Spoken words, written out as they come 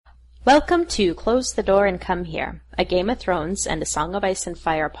Welcome to Close the Door and Come Here, a Game of Thrones and a Song of Ice and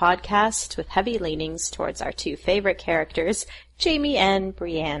Fire podcast with heavy leanings towards our two favorite characters, Jaime and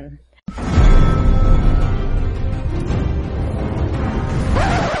Brienne. There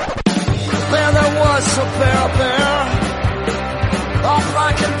was a bear there, all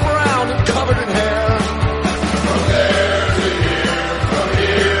black and brown and covered in hair. From there to here, from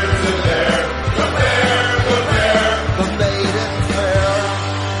here to there, the bear, the maiden fair.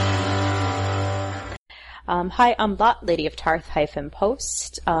 Hi, I'm Lot, Lady of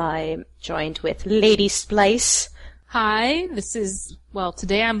Tarth-Post. I'm joined with Lady Splice. Hi,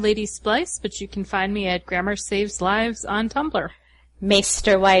 today I'm Lady Splice, but you can find me at Grammar Saves Lives on Tumblr.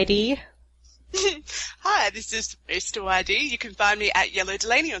 Maester Whitey. Hi, this is Maester YD. You can find me at Yellow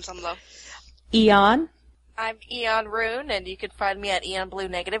Delaney on Tumblr. Eon. I'm Eon Rune, and you can find me at Eon Blue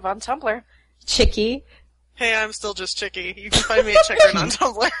Negative on Tumblr. Chicky. Hey, I'm still just Chicky. You can find me at Chickerin on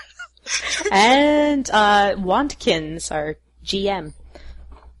Tumblr. And Wantkins, our GM.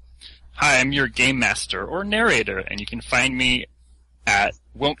 Hi, I'm your game master or narrator, and you can find me at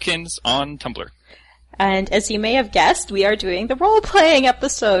Wilkins on Tumblr. And as you may have guessed, we are doing the role-playing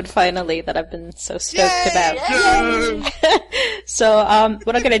episode, finally, that I've been so stoked about. Yay! So,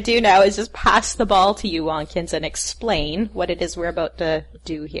 what I'm going to do now is just pass the ball to you, Wankins, and explain what it is we're about to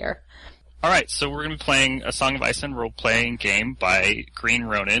do here. Alright, so we're going to be playing a Song of Ice and role-playing game by Green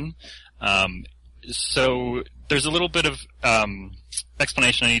Ronin. So, there's a little bit of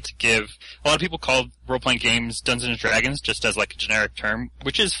explanation I need to give. A lot of people call role-playing games Dungeons & Dragons just as like a generic term,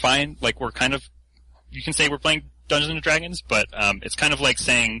 which is fine. Like, you can say we're playing Dungeons & Dragons, but it's kind of like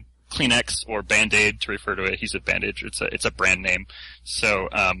saying Kleenex or Band-Aid to refer to adhesive bandage. It's a brand name. So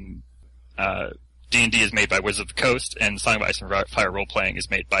D&D is made by Wizards of the Coast, and Song of Ice and Fire role-playing is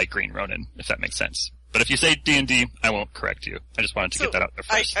made by Green Ronin, if that makes sense. But if you say D&D, I won't correct you. I just wanted to get that out there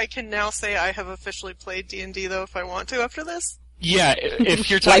first. I can now say I have officially played D&D, though, if I want to after this. Yeah, if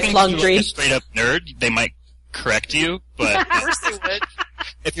you're talking Lifelong to dream. a straight-up nerd, they might correct you, but Of course they would.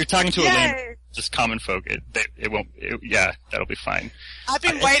 if you're talking to a Yay! lame, just common folk, that'll be fine. I've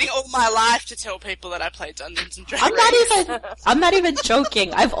been waiting all my life to tell people that I play Dungeons & Dragons. I'm not even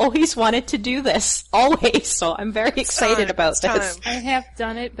joking. I've always wanted to do this. Always. So I'm very excited about this. I have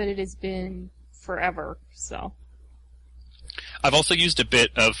done it, but it has been forever, so. I've also used a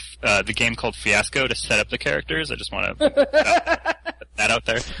bit of the game called Fiasco to set up the characters. I just want to put that out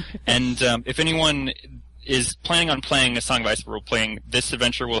there. And if anyone is planning on playing a Song of Ice role-playing, this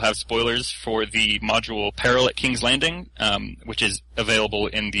adventure will have spoilers for the module Peril at King's Landing, which is available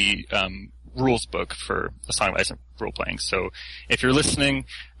in the rules book for a Song of Ice role-playing. So if you're listening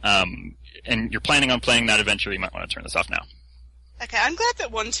and you're planning on playing that adventure, you might want to turn this off now. Okay, I'm glad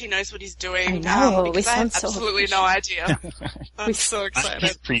that 1T knows what he's doing. I know, because I have absolutely no idea. I'm so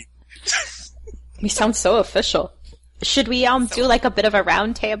excited. We sound so official. Should we do like a bit of a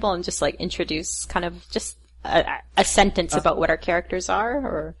round table and just like introduce kind of just a sentence about what our characters are,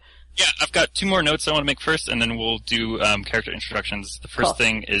 or? Yeah, I've got two more notes I want to make first, and then we'll do character introductions. The first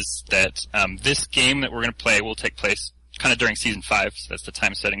thing is that this game that we're going to play will take place kind of during Season 5, so that's the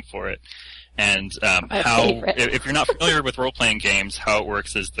time setting for it. And if you're not familiar with role-playing games, how it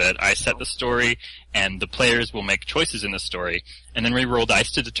works is that I set the story, and the players will make choices in the story, and then we roll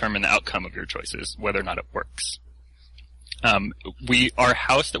dice to determine the outcome of your choices, whether or not it works. Our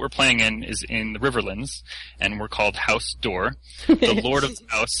house that we're playing in is in the Riverlands, and we're called House Door. The Lord of the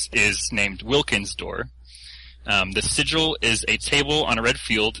House is named Wilkins Door. The sigil is a table on a red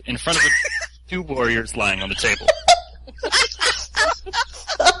field in front of two warriors lying on the table.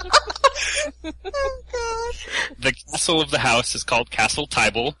 Oh, God. The castle of the house is called Castle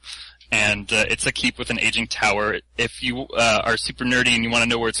Tybal, and it's a keep with an aging tower. If you are super nerdy and you want to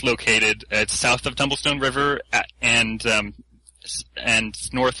know where it's located, it's south of Tumblestone River and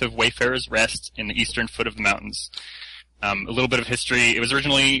north of Wayfarer's Rest in the eastern foot of the mountains. A little bit of history. It was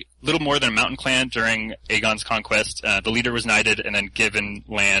originally little more than a mountain clan during Aegon's conquest. The leader was knighted and then given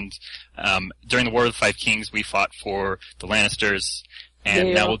land. During the War of the Five Kings, we fought for the Lannisters.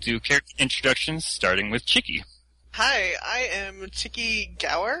 And now we'll do character introductions, starting with Chicky. Hi, I am Chicky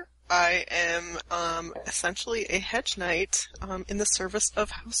Gower. I am essentially a hedge knight in the service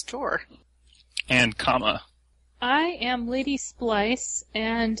of House Door. And Kama. I am Lady Splice,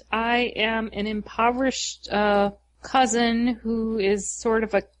 and I am an impoverished cousin who is sort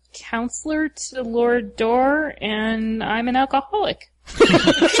of a counselor to Lord Door, and I'm an alcoholic.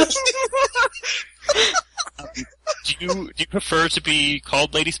 Do you prefer to be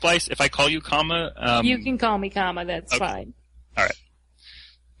called Lady Splice? If I call you Kama? You can call me Kama, that's fine. Alright.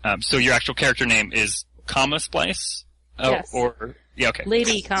 So your actual character name is Kama Splice? Yes. Or Yeah, okay.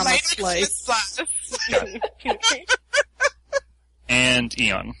 Lady comma Lady Splice. And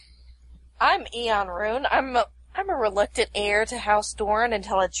Eon. I'm Eon Rune. I'm a reluctant heir to House Dorn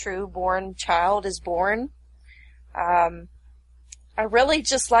until a true-born child is born. I really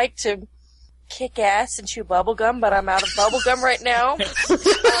just like to kick ass and chew bubblegum, but I'm out of bubblegum right now.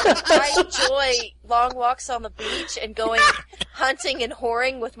 I enjoy long walks on the beach and going hunting and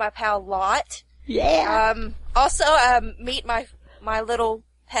whoring with my pal Lot. Yeah. Also, meet my little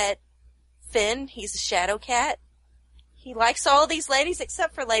pet, Finn. He's a shadow cat. He likes all of these ladies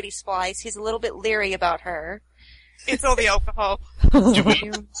except for Lady Splice. He's a little bit leery about her. It's all the alcohol. Do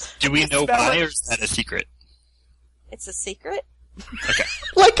we know why, or is that a secret? It's a secret. Okay.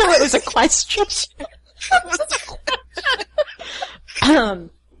 Like how it was a question.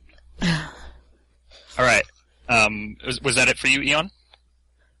 Alright. Was that it for you, Eon?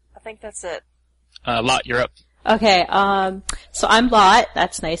 I think that's it. Lot, you're up. Okay, so I'm Lot.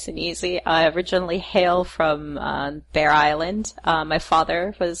 That's nice and easy. I originally hail from Bear Island. My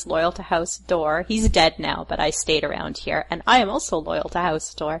father was loyal to House Door. He's dead now, but I stayed around here, and I am also loyal to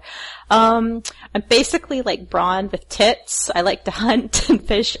House Door. I'm basically like Braun with tits. I like to hunt and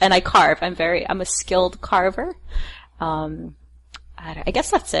fish, and I carve. I'm a skilled carver. I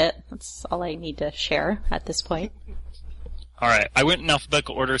guess that's it. That's all I need to share at this point. Alright, I went in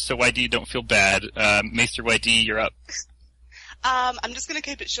alphabetical order, so YD, don't feel bad. Maester YD, you're up. I'm just going to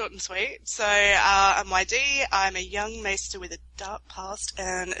keep it short and sweet. So, I'm YD. I'm a young maester with a dark past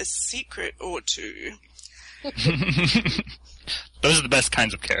and a secret or two. Those are the best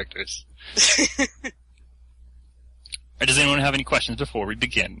kinds of characters. Does anyone have any questions before we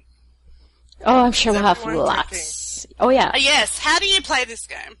begin? Oh, I'm sure we'll have everyone lots. Oh yeah. Yes, how do you play this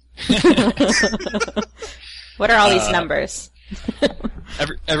game? What are all these numbers?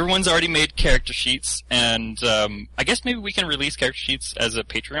 Everyone's already made character sheets, and I guess maybe we can release character sheets as a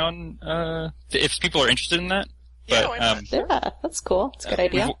Patreon if people are interested in that. Yeah, But why not? Yeah, that's cool. It's a good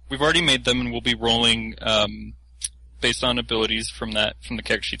idea. We've already made them, and we'll be rolling based on abilities from the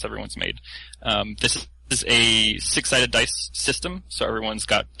character sheets everyone's made. This is a 6-sided dice system, so everyone's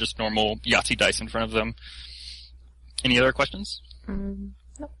got just normal Yahtzee dice in front of them. Any other questions? No.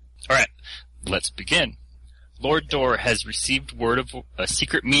 All right, let's begin. Lord Door has received word of a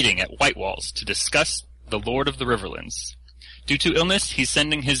secret meeting at White Walls to discuss the Lord of the Riverlands. Due to illness, he's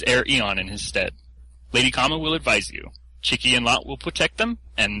sending his heir Eon in his stead. Lady Kama will advise you. Chicky and Lot will protect them,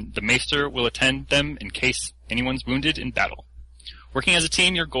 and the Maester will attend them in case anyone's wounded in battle. Working as a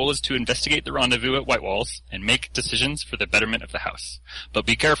team, your goal is to investigate the rendezvous at White Walls and make decisions for the betterment of the house. But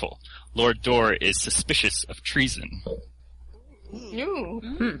be careful. Lord Door is suspicious of treason.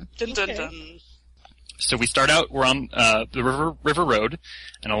 Dun dun dun. So we start out, we're on the river road,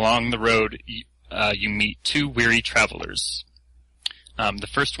 and along the road you meet two weary travelers. The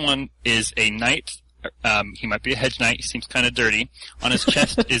first one is a knight. He might be a hedge knight. He seems kind of dirty. On his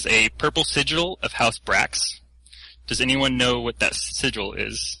chest is a purple sigil of House Brax. Does anyone know what that sigil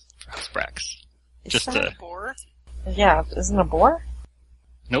is for House Brax? Just a Boar? Yeah, isn't it a boar?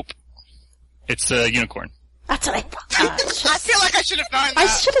 nope. It's a unicorn. That's what I thought. I feel like I should have known I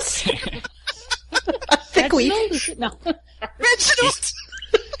that. should have said. I think we. No. Reginald!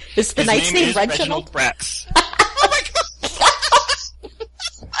 Is the His knight's name name is Reginald? Brax, Oh my god!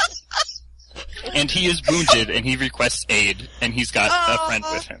 and he is wounded, and he requests aid, and he's got a friend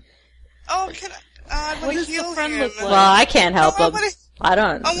with him. Oh, can I What want to does the heal friend him. look like? Well, I can't help Oh, I him. wanna- I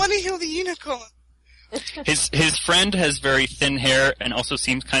don't. I want to heal the unicorn. His friend has very thin hair and also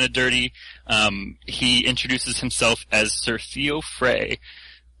seems kind of dirty. He introduces himself as Sir Theo Frey.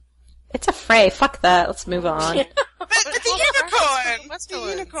 It's a fray. Fuck that. Let's move on. But the unicorn! What's The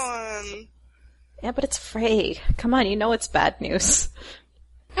unicorn. Yeah, but it's Frey. Come on, you know it's bad news.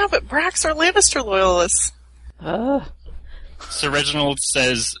 No, but Brax are Lannister loyalists. Oh. Sir Reginald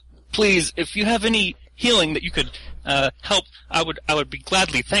says, "Please, if you have any healing that you could help, I would be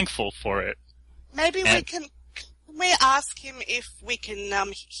gladly thankful for it." Maybe And- can we ask him if we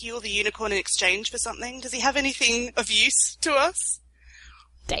can heal the unicorn in exchange for something? Does he have anything of use to us?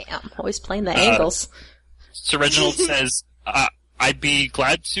 Damn. Always playing the angles. Sir Reginald says, "I'd be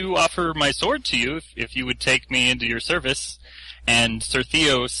glad to offer my sword to you if you would take me into your service." And Sir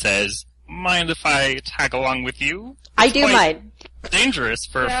Theo says, "Mind if I tag along with you? I do quite mind. Dangerous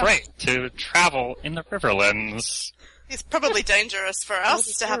for Frey to travel in the Riverlands." It's probably dangerous for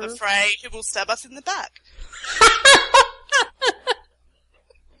us to have a Frey who will stab us in the back.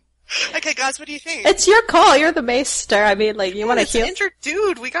 Okay, guys, what do you think? It's your call. You're the maester. I mean, like, you want to It's an heal? injured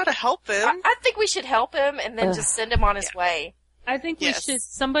dude. We gotta help him. I think we should help him and then just send him on his way. I think Yes.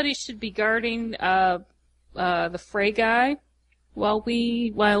 somebody should be guarding, the Frey guy, while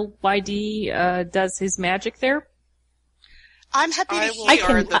YD does his magic there? I'm happy I to will hear.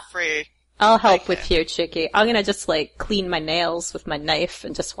 guard the Frey. I'll help Okay. with you, Chicky. I'm gonna just, clean my nails with my knife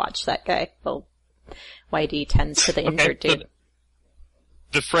and just watch that guy. Well, YD tends to the injured so dude.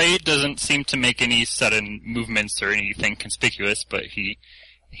 the Frey doesn't seem to make any sudden movements or anything conspicuous, but he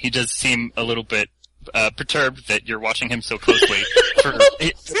does seem a little bit perturbed that you're watching him so closely.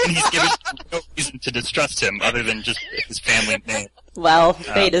 He's given no reason to distrust him other than just his family name. Well,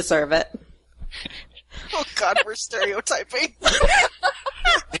 they deserve it. Oh god, we're stereotyping.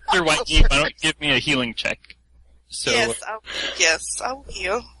 Mr. Whitey, why don't you give me a healing check? So Yes, I will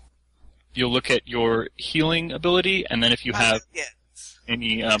heal. you'll look at your healing ability, and then if you have Yes.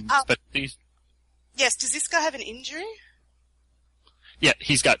 any specialties. Yes, does this guy have an injury? Yeah,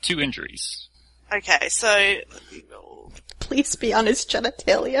 he's got 2 injuries. Okay, so let me roll. Please be on his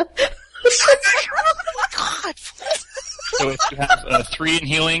genitalia. Oh my god! So if you have a 3 in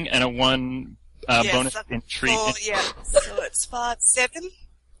healing and a 1 Yes, bonus I've in got treat, 4, yeah. So it's 5, 7?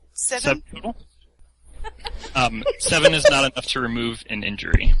 7? 7 total. 7 is not enough to remove an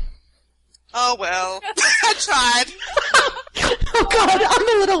injury. Oh well. I tried. Oh god,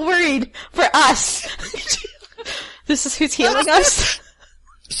 I'm a little worried for us. This is who's healing us?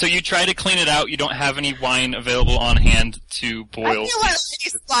 So you try to clean it out. You don't have any wine available on hand to I boil. feel like Lady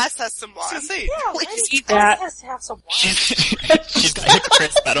Slice has some wine. Yeah, Please Lady eat that. has to have some wine. She's got hip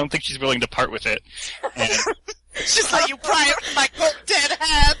crisp. I don't think she's willing to part with it. And Just let you pry it from my cold dead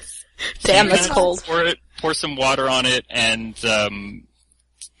hands. Damn, you that's kinda cold. Pour some water on it, and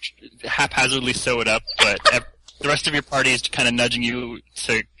haphazardly sew it up. But the rest of your party is kind of nudging you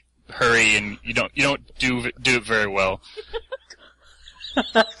to hurry, and you don't do it very well.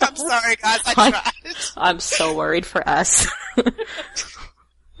 I'm sorry, guys. I tried. I'm so worried for us.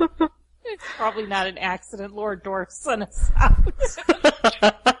 It's probably not an accident. Lord Dorf sent us out.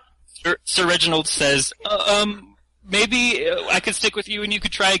 Sir Reginald says, maybe I could stick with you and you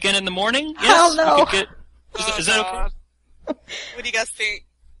could try again in the morning? Hell Yes, no. we could is that okay? God. What do you guys think?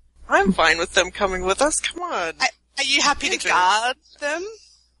 I'm fine with them coming with us. Come on. Are you happy to guard them?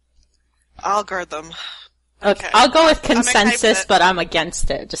 I'll guard them. Okay, I'll go with okay with consensus, it. but I'm against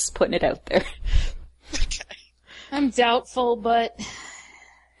it. Just putting it out there. Okay. I'm doubtful, but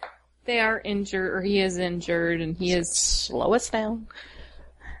they are injured, or he is injured, and he is... Slow us down.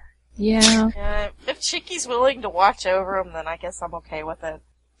 Yeah. If Chicky's willing to watch over him, then I guess I'm okay with it.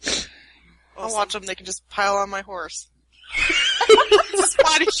 I'll watch them. They can just pile on my horse. This is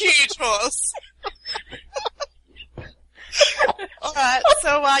quite a huge horse. Alright,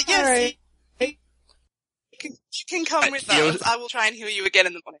 so, yes, All right. you can come with Theo- us. I will try and heal you again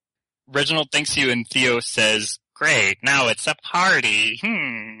in the morning. Reginald thanks you and Theo says, great, now it's a party.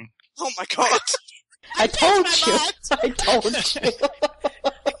 Oh my god. I told my you. mind. I told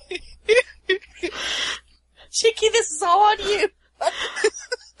you. Chicky, this is all on you.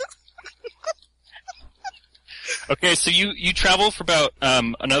 Okay, so you travel for about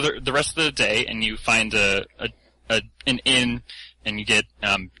the rest of the day, and you find an inn, and you get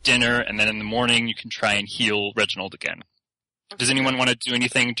dinner, and then in the morning you can try and heal Reginald again. Does anyone want to do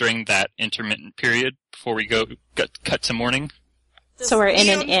anything during that intermittent period before we cut to morning? So we're in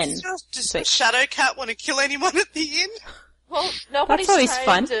an Leon, inn. Does Wait. Shadowcat want to kill anyone at the inn? Well, nobody's always trying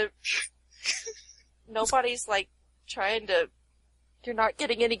fun. to... Nobody's, trying to... You're not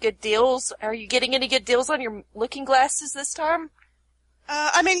getting any good deals. Are you getting any good deals on your looking glasses this time?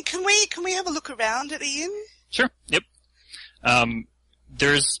 Can we have a look around at the inn? Sure. Yep.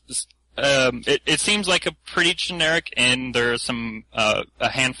 There's it seems like a pretty generic inn. There are some a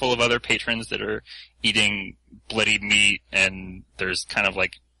handful of other patrons that are eating bloody meat, and there's kind of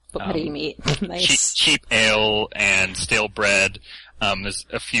Bloody meat. Nice. cheap ale and stale bread. There's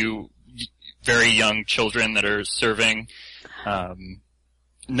a few very young children that are serving.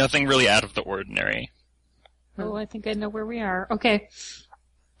 Nothing really out of the ordinary. Oh, I think I know where we are. Okay.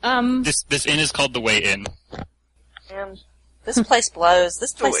 This inn is called the Way Inn. Man, this place blows.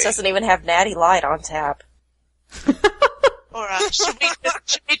 This place Joy. doesn't even have Natty Light on tap. Alright, should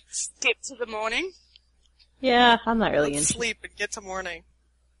we skip to the morning? Yeah, I'm not really Let's into sleep and get to morning.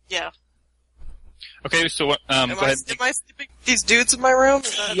 Yeah. Okay, so go Am ahead. I sleeping with these dudes in my room?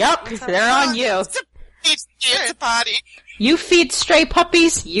 Is that- Yep, they're on you. It's a party. You feed stray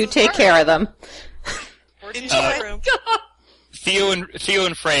puppies, you take care of them. Or into my room. Theo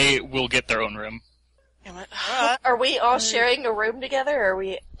and Frey will get their own room. Alright. Are we all sharing a room together, or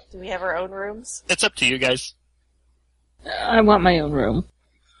do we have our own rooms? It's up to you guys. I want my own room.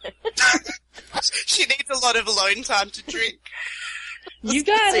 She needs a lot of alone time to drink. You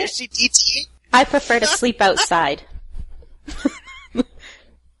got So it. she eats you. I prefer to sleep outside.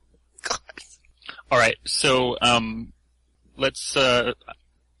 All right, so let's.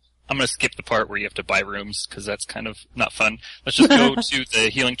 I'm going to skip the part where you have to buy rooms because that's kind of not fun. Let's just go to the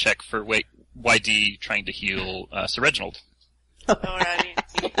healing check for YD trying to heal Sir Reginald.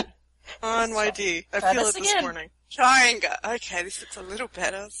 Alrighty. On YD. I Try feel this it this again. morning. Trying. Okay, this looks a little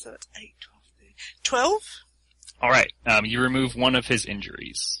better. So it's 8, 12, 12? All right, you remove one of his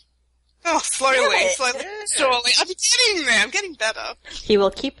injuries. Oh, slowly, Good. slowly, surely. I'm getting there. I'm getting better. He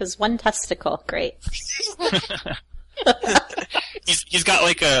will keep his one testicle. Great. He's got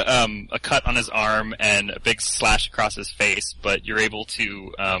like a cut on his arm and a big slash across his face, but you're able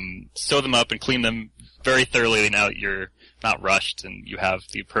to sew them up and clean them very thoroughly now that you're not rushed and you have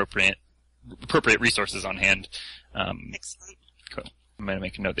the appropriate resources on hand. Excellent. Cool. I'm going to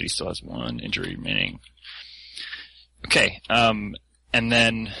make a note that he still has one injury remaining. Okay, and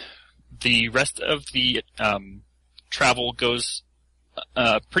then the rest of the travel goes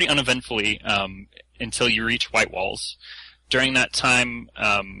pretty uneventfully until you reach White Walls. During that time,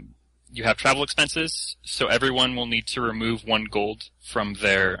 you have travel expenses, so everyone will need to remove 1 gold from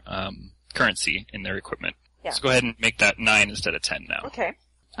their currency in their equipment. Yeah. So go ahead and make that 9 instead of 10 now. Okay.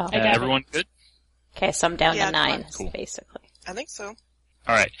 Oh. I got it. Everyone good? Okay, so I'm down Yeah, to 9, cool. basically. I think so.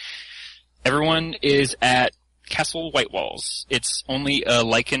 All right. Everyone is at Castle White Walls. It's only a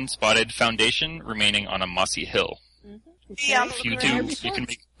lichen-spotted foundation remaining on a mossy hill. Yeah, If you do, you can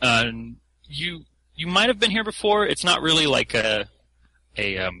make. You might have been here before. It's not really like a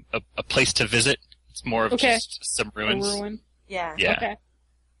place to visit. It's more of Okay. just some A ruins. ruin. Yeah. Yeah, Okay.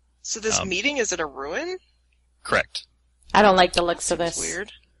 So this meeting is at a ruin? correct. I don't like the looks of It's this.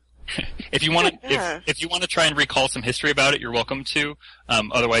 weird. If you want to, Yeah. if you want to try and recall some history about it, you're welcome to.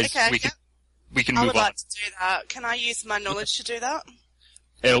 Otherwise, Okay, we can I move would on. like to do that. Can I use my knowledge to do that?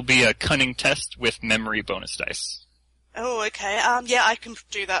 It'll be a cunning test with memory bonus dice. Oh, okay. Yeah, I can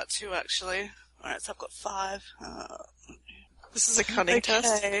do that too, actually. Alright, so I've got 5. This is a cunning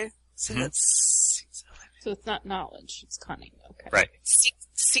test? So Mhm. that's So it's not knowledge, it's cunning. Okay. Right.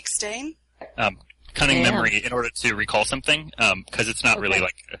 16. Cunning Damn. memory in order to recall something, because it's not really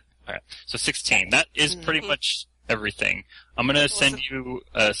like. Alright, so 16. That is pretty much everything. I'm gonna send you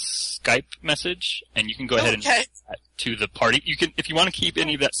a Skype message, and you can go ahead and Okay. send that to the party. You can, if you want to keep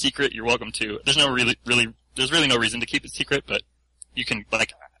any of that secret, you're welcome to. There's no there's really no reason to keep it secret, but you can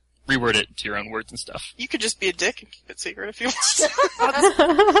like reword it to your own words and stuff. You could just be a dick and keep it secret if you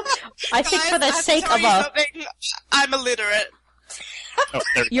want. I think for the Guys, I have to sake tell of you a, something. I'm illiterate. Oh,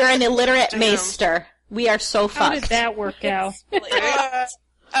 there. you're an illiterate Damn. maester. We are so How did fucked. that work out? Alright,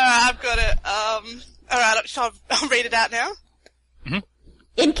 I've got it. Alright, shall I'll read it out now?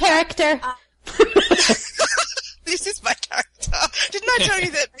 In character. This is my character. Didn't I tell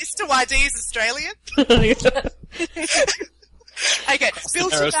you that Mr. YD is Australian? Okay,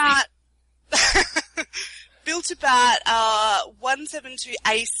 built about 172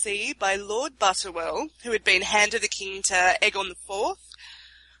 AC by Lord Butterwell, who had been hand of the king to Aegon IV.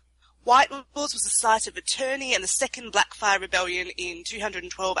 White Walls was the site of a tourney and the Second Blackfire Rebellion in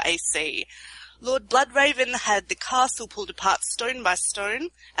 212 AC. Lord Bloodraven had the castle pulled apart stone by stone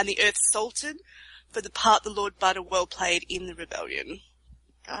and the earth salted for the part the Lord Butterwell played in the rebellion.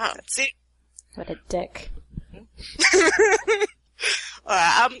 That's it. What a dick.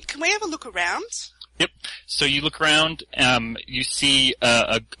 Alright, can we have a look around? Yep. So you look around, you see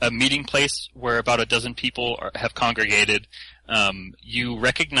a meeting place where about a dozen people have congregated. You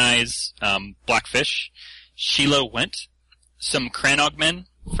recognize Blackfish, Sheila Went, some Cranog men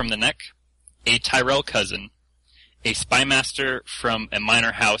from the Neck, a Tyrell cousin, a spymaster from a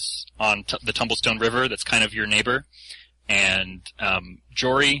minor house on the Tumblestone River that's kind of your neighbor, and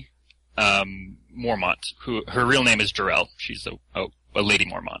Jory Mormont, who her real name is Jarell. She's a Lady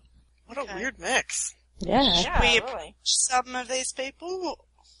Mormont. What a weird mix. Yeah. Yeah, We really. some of these people.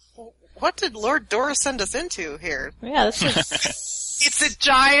 What did Lord Dora send us into here? Yeah, this is... It's a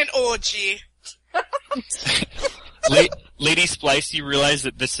giant orgy. Lady Splice, you realize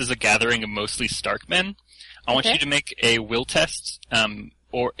that this is a gathering of mostly Stark men. I want Okay. you to make a will test, and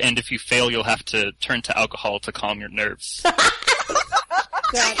if you fail, you'll have to turn to alcohol to calm your nerves.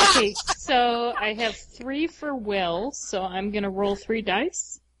 Okay, so I have 3 for will, so I'm gonna roll 3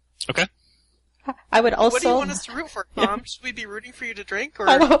 dice. Okay. I would also... What do you want us to root for, Tom? Should we be rooting for you to drink, or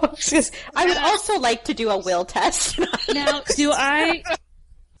I would also like to do a will test. Now,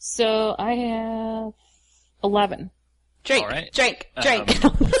 so I have 11. Drink, All right. drink. So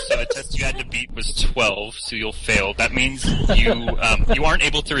the test you had to beat was 12, so you'll fail. That means you aren't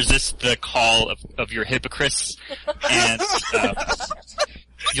able to resist the call of your hypocrites, and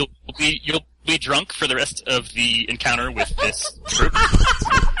you'll be drunk for the rest of the encounter with this group.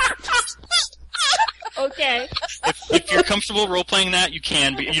 comfortable role-playing that, you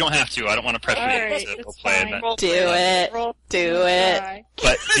can, but you don't have to. I don't want to pressure Alright, you to it's role-play fine. that. Do it. Roll- Do it. try.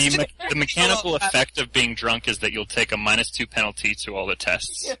 But the mechanical effect of being drunk is that you'll take a -2 penalty to all the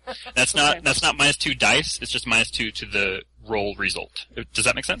tests. That's not -2 dice. It's just -2 to the roll result. Does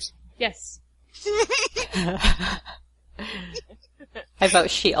that make sense? Yes. I vote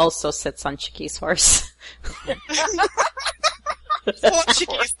she also sits on Chicky's horse. Poor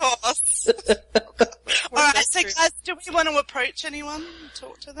Chicky's horse. Alright, so guys, do we want to approach anyone?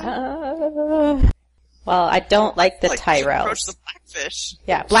 Talk to them? Well, I don't like the Approach Tyrells. the blackfish.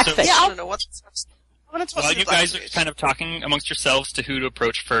 Yeah, Blackfish. I don't know what's. I want to talk While to you the guys are Blackfish. kind of talking amongst yourselves to who to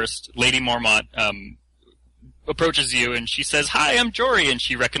approach first, Lady Mormont approaches you and she says, "Hi, I'm Jory," and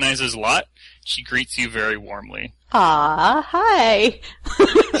she recognizes Lot. She greets you very warmly. Aw, hi.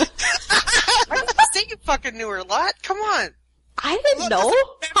 I didn't say you fucking knew her, Lot. Come on. I didn't know.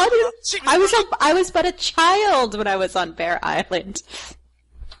 How did I was but a child when I was on Bear Island.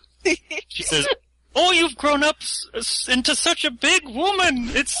 She says, "Oh, you've grown up into such a big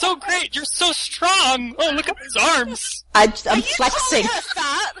woman. It's so great. You're so strong. Oh, look at his arms." I'm flexing.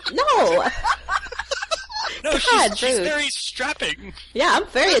 No. No, God, she's dude. very strapping. Yeah, I'm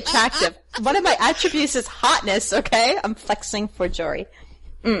very attractive. One of my attributes is hotness, okay? I'm flexing for Jory.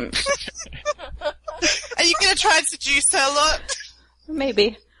 Are you going to try and seduce her, Lot?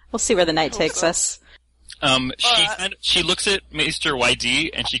 Maybe. We'll see where the night takes us. She looks at Maester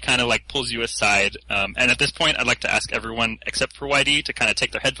YD and she kind of like pulls you aside. And at this point, I'd like to ask everyone except for YD to kind of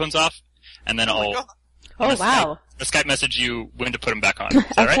take their headphones off, and then I'll God. Oh, wow. Skype message you when to put them back on. Is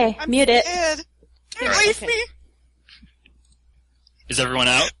that Okay, right? mute it. Ed, don't Alright, leave me. Is everyone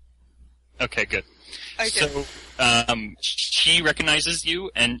out? Okay, good. Okay. So, she recognizes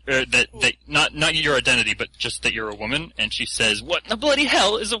you, and that not your identity, but just that you're a woman. And she says, "What in the bloody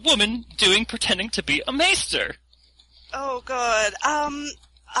hell is a woman doing, pretending to be a maester?" Oh, God.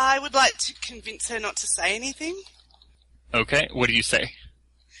 I would like to convince her not to say anything. Okay, what do you say?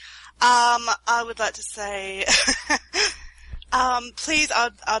 I would like to say, please,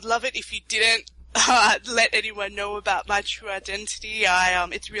 I'd love it if you didn't let anyone know about my true identity.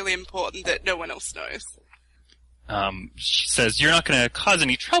 It's really important that no one else knows. She says, "You're not going to cause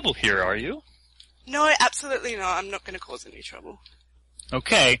any trouble here, are you?" No, absolutely not. I'm not going to cause any trouble.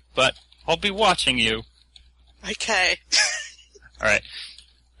 Okay, but I'll be watching you. Okay. Alright.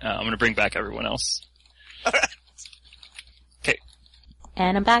 I'm going to bring back everyone else. Alright. Okay.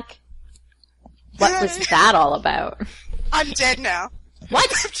 And I'm back. What was that all about? I'm dead now. What?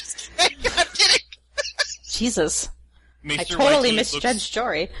 I'm just kidding. I'm kidding. Jesus. I Maester totally Whitey misjudged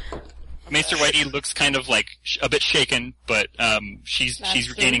Jory. Maester Whitey looks kind of like a bit shaken, but she's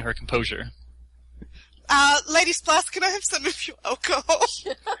regaining her composure. Lady Splash, can I have some of your alcohol?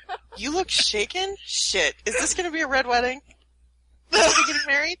 You look shaken? Shit. Is this gonna be a red wedding? Are we getting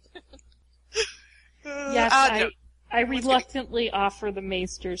married? Yes, no. I reluctantly offer the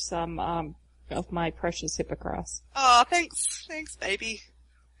maester some of my precious hippocross. Oh, thanks. Thanks, baby.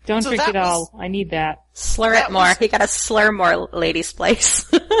 Don't So drink that it was- all. I need that. Slur That it more. was- You gotta slur more, Lady's Place.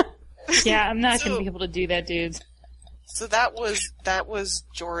 Yeah, I'm not going So- to be able to do that, dudes. So that was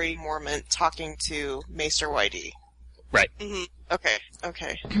Jory Mormont talking to Maester YD. Right. Mm-hmm.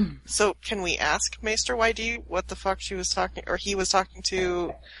 Okay. So can we ask Maester YD what the fuck she was talking, or he was talking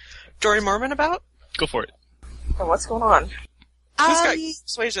to Jory Mormont about? Go for it. Oh, what's going on? Who's got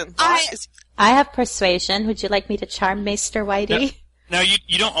persuasion? I have persuasion. Would you like me to charm Maester Whitey? Now,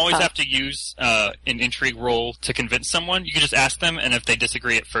 you don't always Oh. have to use an intrigue roll to convince someone. You can just ask them, and if they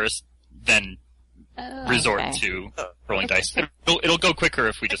disagree at first, then resort okay. to rolling dice. It'll go quicker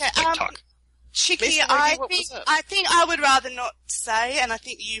if we just Okay, talk. Chicky, Maester I Whitey, what was up? think I would rather not say, and I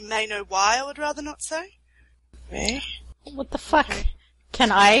think you may know why I would rather not say. Eh? What the fuck?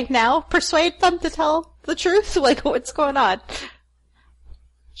 Can I now persuade them to tell the truth? Like, what's going on?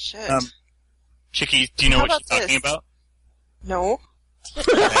 Shit. Chicky, do you know How what she's about talking this? about? No.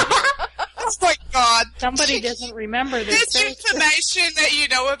 Oh my God! Somebody Chicky, doesn't remember this. there's information that you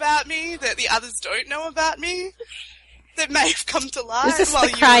know about me that the others don't know about me that may have come to light. Is this while the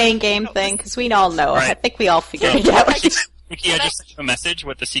you crying were game not thing? Because we all know. I Right. think we all figured it So, out. Chicky, I just sent you a message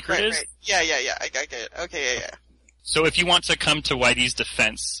what the secret Right, is. right. Yeah. I get it. Okay, yeah. So if you want to come to YD's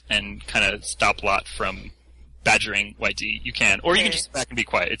defense and kind of stop Lot from badgering YD, you can. Or you can Okay. just sit back and be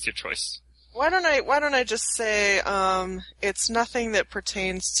quiet. It's your choice. Why don't I just say, it's nothing that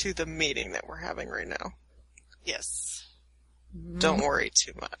pertains to the meeting that we're having right now. Yes. Don't worry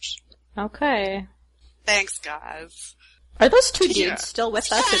too much. Okay. Thanks, guys. Are those two dudes Yeah. still with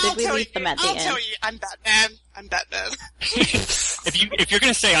us, or I'll did we tell leave you, them at the I'll end? tell you, I'm Batman. I'm Batman. If you're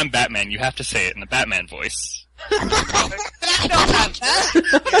gonna say I'm Batman, you have to say it in the Batman voice. I'm not Batman.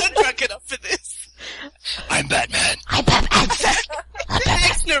 You're not drunk enough for this. I'm Batman.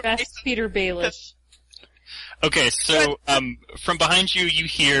 Next narration. That's Peter Baelish. Okay, so from behind you, you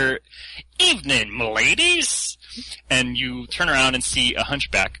hear, "Evening, m'ladies!" And you turn around and see a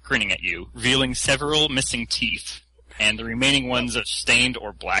hunchback grinning at you, revealing several missing teeth, and the remaining ones are stained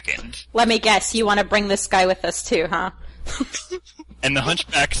or blackened. Let me guess, you want to bring this guy with us too, huh? And the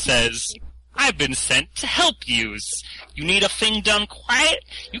hunchback says, "I've been sent to help yous. You need a thing done quiet?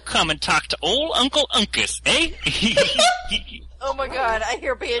 You come and talk to old Uncle Uncas, eh?" Oh my god, I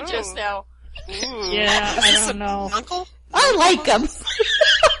hear banjos now. Yeah, I don't know. Uncle? I like him.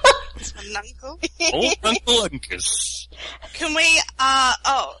 An uncle. Old Uncle Uncas. Can we,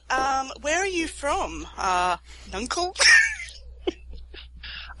 where are you from? Uncle?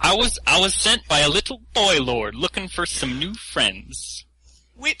 I was sent by a little boy lord looking for some new friends.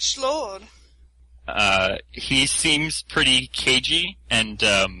 Which lord? He seems pretty cagey, and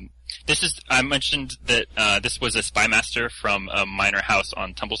I mentioned that this was a spy master from a minor house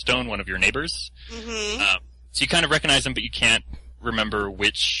on Tumblestone, one of your neighbors. Mm-hmm. So you kind of recognize him, but you can't remember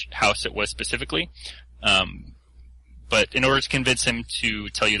which house it was specifically. But in order to convince him to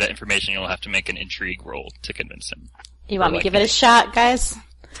tell you that information, you'll have to make an intrigue roll to convince him. You want me to give it a shot, guys?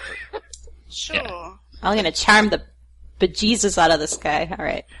 Sure. Yeah. I'm gonna charm the bejesus out of this guy.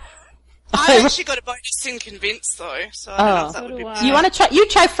 Alright. I actually got a bonus in convince though, so I don't know if that So would do be I. You wanna try? You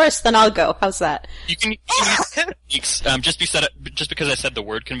try first, then I'll go. How's that? You can use just because I said the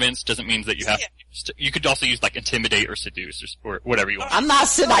word convince doesn't mean that you have to. You could also use like intimidate or seduce or whatever you want. I'm not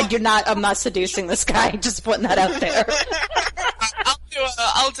seducing this guy. Just putting that out there.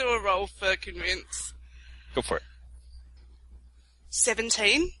 I'll do a roll for convince. Go for it.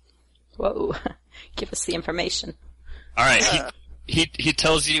 17. Whoa. Give us the information. All right. He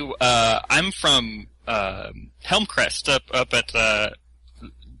tells you, I'm from Helmcrest up at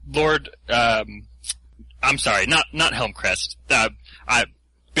Lord. I'm sorry, not Helmcrest.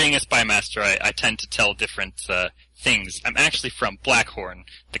 Being a spy master, I tend to tell different things. I'm actually from Blackhorn,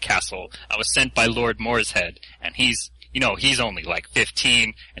 the castle. I was sent by Lord Moorshead, and he's only like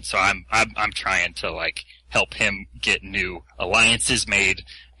 15, and so I'm trying to like help him get new alliances made,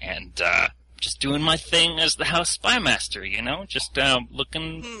 and just doing my thing as the house spy master, just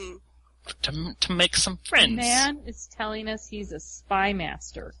looking to make some friends. Man is telling us he's a spy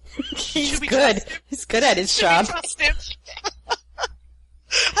master. He's we good. trust him? He's good at his Should we job. trust him?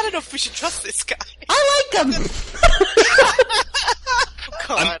 I don't know if we should trust this guy. I like him.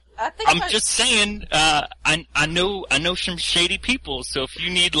 God. I'm just saying, I know some shady people, so if you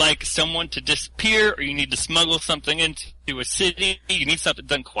need like someone to disappear or you need to smuggle something into a city, you need something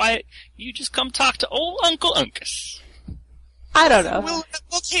done quiet, you just come talk to old Uncle Uncas. I don't know. We'll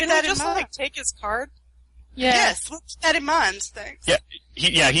keep Can that I just in mind. like take his card? Yeah. Yes, we'll keep that in mind. Thanks.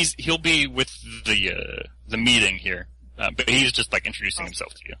 Yeah, he'll be with the meeting here, but he's just like introducing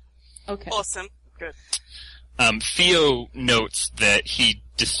himself to you. Okay. Awesome. Good. Theo notes that he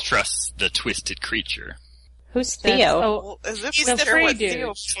distrusts the twisted creature. Who's That's- Theo? oh, Well, as if He's we the care what free dude.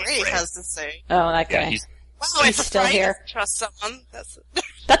 Theo Frey has to say. Oh, that guy. Yeah, he's Wow, He's if a still friend here. doesn't trust someone, that's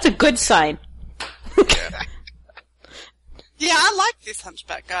That's a good sign. yeah. I like this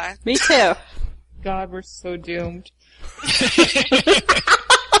hunchback guy. Me too. God, we're so doomed.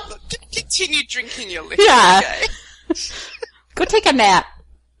 Look, continue drinking your liquor. Yeah. Okay? Go take a nap.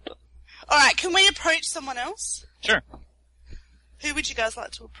 All right. Can we approach someone else? sure. Who would you guys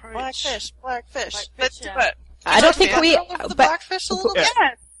like to approach? Blackfish. Let's do yeah. it. I don't think Yeah. we. Over the But blackfish a little bit.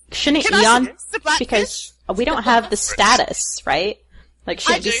 Yes. shouldn't Can I Eon? suggest the blackfish? Because we don't have the status, right? Like,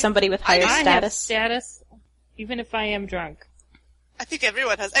 should I it be do. somebody with higher I have status? status, even if I am drunk. I think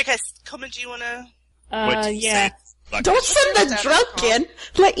everyone has. Okay, Common, do you want to? What? Yeah. Black- Don't send the drunk in.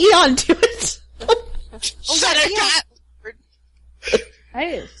 Let Eon do it. Shadowcat. I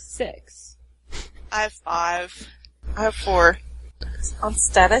have 6. I have 5. I have 4. On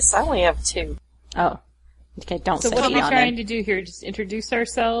status, I only have 2. Oh. Okay, don't So send what are we Eon trying in. to do here? Just introduce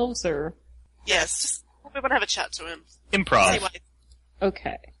ourselves, or? Yes, just we want to have a chat to him. Improv. Anyway,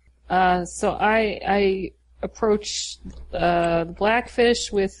 Okay. So I approach the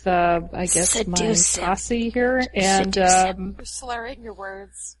Blackfish with I guess Seduce him. my posse here, and Seduce him. You're slurring your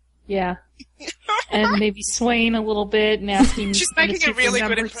words. yeah, and maybe swaying a little bit and asking. she's him making if a he really good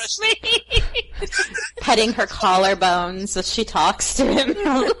remembers- impression. Petting her collarbones as she talks to him.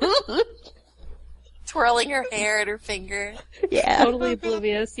 Twirling her hair at her finger. Yeah. Totally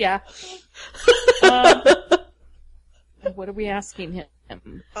oblivious. Yeah. What are we asking him?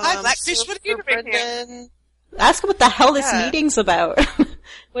 Hi, Blackfish. so What have you for been here? Brendan, Ask him what the hell this Yeah. meeting's about.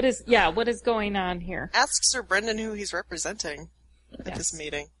 What is going on here? Ask Sir Brendan who he's representing at Yes. this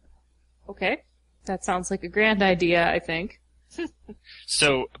meeting. Okay. That sounds like a grand idea, I think.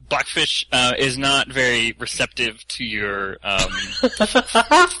 So Blackfish is not very receptive to your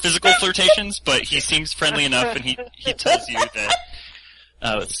physical flirtations, but he seems friendly enough, and he tells you that.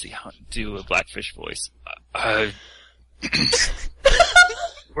 Let's see how to do a Blackfish voice. I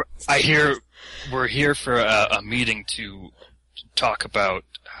hear we're here for a meeting to talk about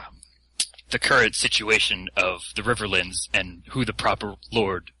the current situation of the Riverlands and who the proper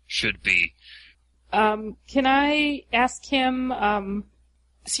lord should be. Can I ask him,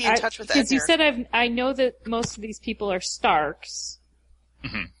 Is he in touch with because you Edgar? said I know that most of these people are Starks.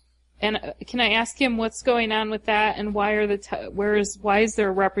 Mhm. And can I ask him what's going on with that, and why is there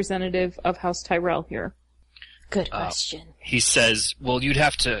a representative of House Tyrell here? Good question. He says, well, you'd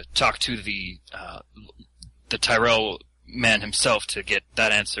have to talk to the Tyrell man himself to get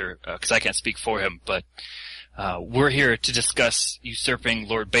that answer, because I can't speak for him, but we're here to discuss usurping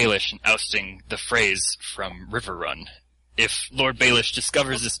Lord Baelish and ousting the Freys from Riverrun. If Lord Baelish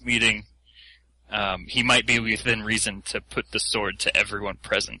discovers this meeting, he might be within reason to put the sword to everyone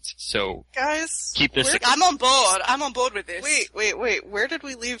present. So Guys, keep this. I'm on board. I'm on board with this. wait. Where did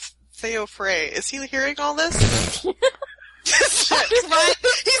we leave Theo Frey? Is he hearing all this? He's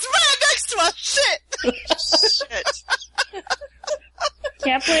right next to us. Shit. Shit.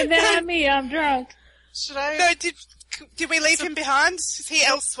 Can't blame that on me, I'm drunk. Should I? No, did we leave him behind? Is he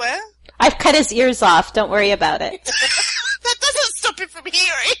elsewhere? I've cut his ears off. Don't worry about it. That doesn't stop him from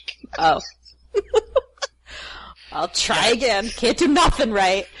hearing. Oh. I'll try again. Can't do nothing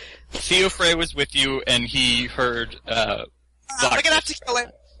right. Theo Frey was with you, and he heard We're gonna have to kill him.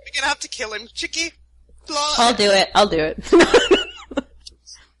 We're gonna have to kill him. Chicky. I'll do it.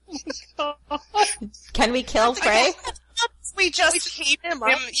 Can we kill Frey? We just keep him.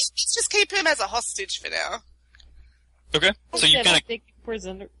 Just keep him as a hostage for now. Okay, so you Instead, kind I'll take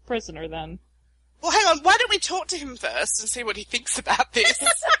him prisoner then. Well, hang on. Why don't we talk to him first and see what he thinks about this? of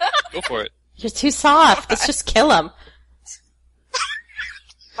go for it. You're too soft. Let's just kill him.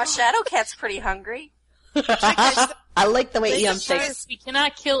 My shadow cat's pretty hungry. I like the way Ian Yes, thinks. we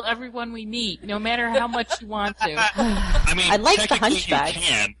cannot kill everyone we meet, no matter how much you want to. I mean, I like the technically hunchback. you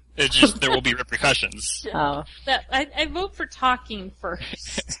can. It's just there will be repercussions. Oh, I vote for talking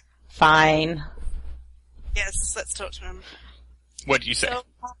first. fine. Yes, let's talk to him. What do you say? So,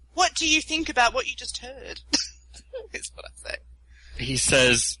 what do you think about what you just heard? Is what I say. He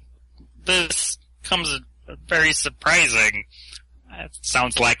says, "This comes very surprising. It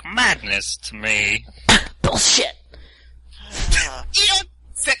sounds like madness to me." Bullshit. Ian,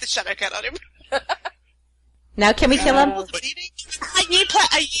 set the shadow cat on him. Now can we kill him? Are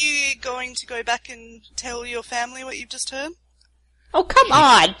you going to go back and tell your family what you've just heard? Oh, come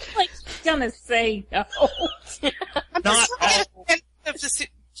on. Like, gonna say no. Not all,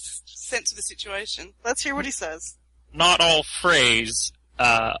 Sense of the situation. Let's hear what he says. not all Freys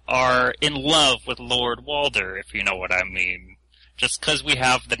are in love with Lord Walder, if you know what I mean. Just because we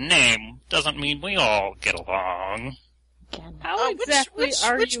have the name doesn't mean we all get along. How exactly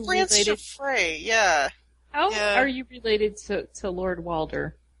are which you branch related? of Frey? Yeah. How Yeah. are you related to Lord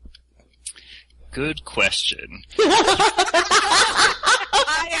Walder? Good question.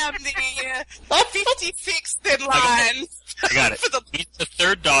 I am the 56th in line. I got it. He's the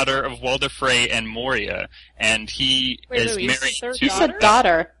third daughter of Walder Frey and Moria, and he Wait, is wait, he's the married third to... He said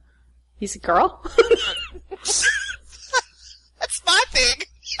daughter. He's a girl? That's my thing.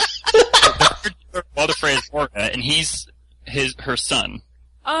 The third daughter of Walder Frey is Moria, and he's her son.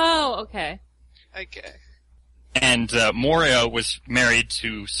 Oh, okay. Okay. And Moria was married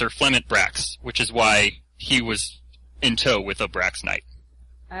to Sir Flemont Brax, which is why he was in tow with a Brax knight.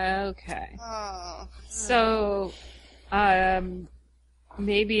 Okay. Oh. So,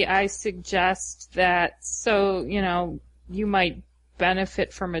 maybe I suggest that, so, you might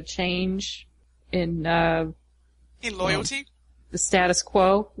benefit from a change in, In loyalty? the status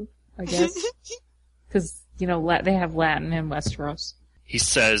quo, I guess. Because, they have Latin in Westeros. He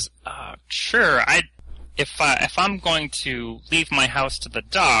says, sure, if I'm going to leave my house to the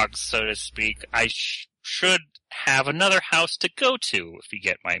dogs, so to speak, I should have another house to go to, if you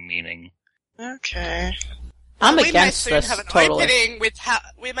get my meaning. Okay. I'm we may against soon this, have an totally. opening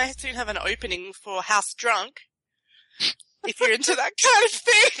we may soon have an opening for House Drunk. If you're into that kind of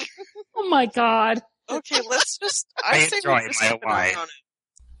thing. Oh my god. Okay, let's just... I I say we enjoy just my keep an eye wife. on it.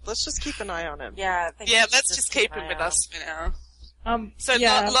 Let's just keep an eye on him. Yeah, I think Yeah, we should let's just keep an him eye with on us for now. So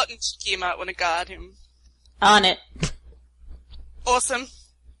yeah. Lot and Chicky might want to guard him. On it. Awesome.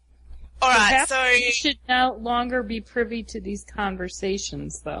 Alright, Perhaps so... you should no longer be privy to these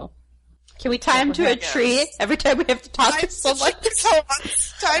conversations, though. Can we tie him to a Yes. tree every time we have to talk Time to for someone? chicky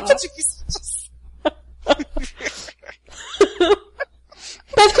sauce. Time for chicky sauce.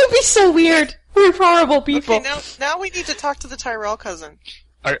 That could be so weird. We're horrible people. Okay, now we need to talk to the Tyrell cousin.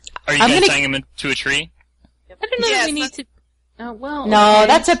 Are you I'm guys gonna- tying him into a tree? I don't know Yes, if we need to... Oh, well, No, okay.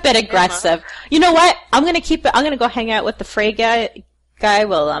 that's a bit aggressive. You know what? I'm gonna keep it. I'm gonna go hang out with the Frey guy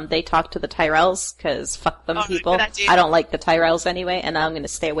while they talk to the Tyrells, cause fuck them Oh, people. good idea. I don't like the Tyrells anyway, and I'm gonna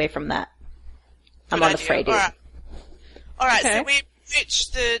stay away from that. I'm Good on the idea. Frey dude. Alright, Okay. so we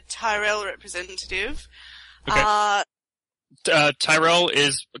reached the Tyrell representative. Okay. Tyrell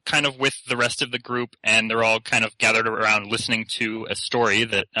is kind of with the rest of the group, and they're all kind of gathered around listening to a story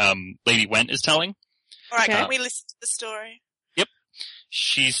that Lady Went is telling. Alright, Okay. can we listen to the story?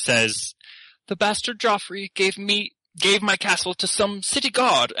 She says, "The bastard Joffrey gave my castle to some city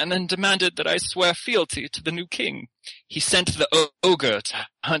guard, and then demanded that I swear fealty to the new king. He sent the ogre to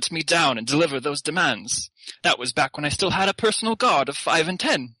hunt me down and deliver those demands. That was back when I still had a personal guard of 5 and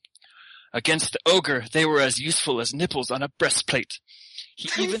 10. Against the ogre, they were as useful as nipples on a breastplate.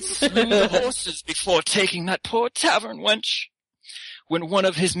 He even slew the horses before taking that poor tavern wench. When one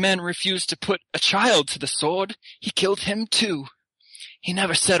of his men refused to put a child to the sword, he killed him too. He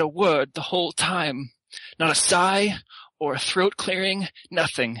never said a word the whole time. Not a sigh or a throat clearing,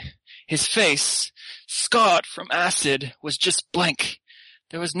 nothing. His face, scarred from acid, was just blank.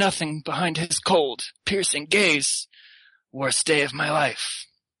 There was nothing behind his cold, piercing gaze. Worst day of my life."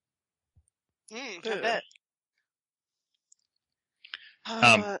 I bet.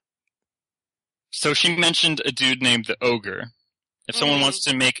 So she mentioned a dude named the Ogre. If someone wants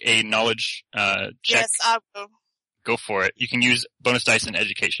to make a knowledge check, Yes, I will. go for it. You can use bonus dice in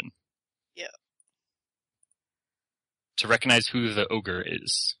education. Yeah. To recognize who the Ogre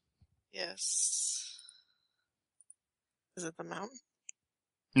is. Yes. Is it the mountain?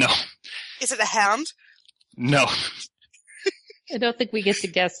 No. Is it a hound? No. I don't think we get to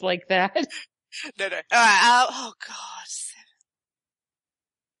guess like that. No. Alright, oh god.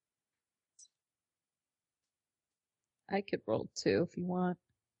 I could roll 2 if you want.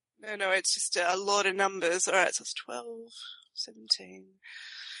 No, it's just a lot of numbers. Alright, so it's 12, 17,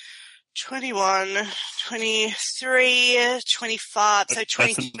 21, 23, 25, so That's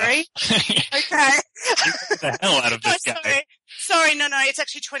 23. enough. Okay. Get the hell out of this guy. Sorry, no, it's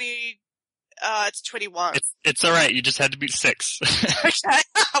actually 20, it's 21. It's alright, you just had to beat 6. Okay.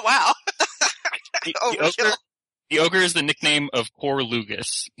 Wow. The ogre is the nickname of Cor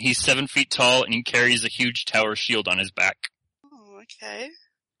Lugus. He's 7 feet tall and he carries a huge tower shield on his back. Oh, okay.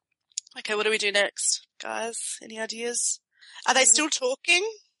 Okay, what do we do next, guys? Any ideas? Are they still talking?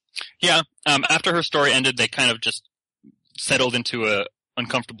 Yeah, after her story ended, they kind of just settled into a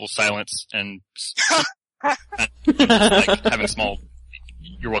uncomfortable silence and like having small,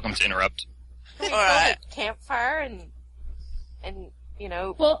 "You're welcome to interrupt." Can we Alright. build a campfire and you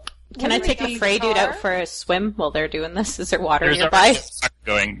know, Well, Can I what take if a we- Frey dude out for a swim while they're doing this? Is there water There's nearby? already a spark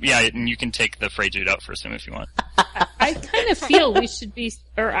going. Yeah, and you can take the Frey dude out for a swim if you want. I kind of feel we should be,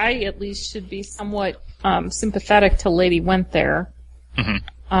 or I at least should be somewhat sympathetic to Lady Went there.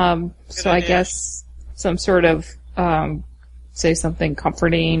 Mhm. So I idea. guess some sort of say something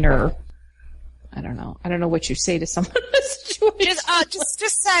comforting, or I don't know. I don't know what you say to someone in this situation.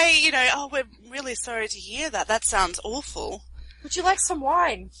 Just say, we're really sorry to hear that. That sounds awful. would you like some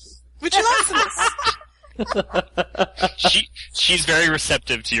wine? Would you like some? She's very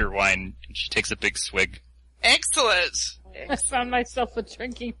receptive to your wine. She takes a big swig. Excellent. I found myself a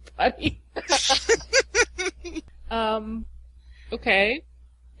drinking buddy. Okay.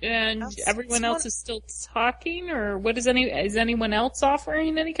 And everyone else is still talking, or what is anyone else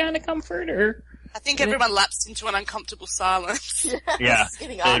offering any kind of comfort, or? I think everyone lapsed into an uncomfortable silence. Yeah. It's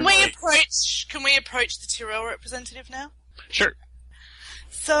getting Can awkward. Can we approach the Tyrell representative now? Sure.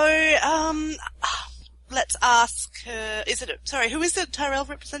 So, let's ask her, who is the Tyrell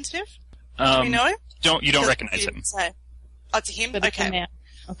representative? Do we know? You don't recognize him. Say. Oh, to him? But it's a Okay. man.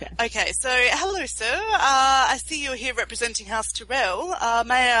 Okay. Okay, so hello, sir. I see you're here representing House Tyrell.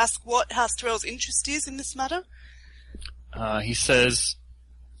 May I ask what House Tyrell's interest is in this matter? He says,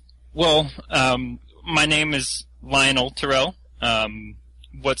 "Well, my name is Lionel Tyrell.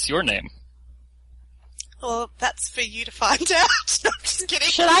 What's your name?" Well, that's for you to find out. No, I'm just kidding.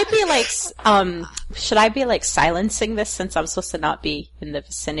 Should I be like silencing this since I'm supposed to not be in the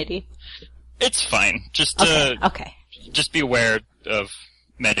vicinity? It's fine. Just Okay. just be aware of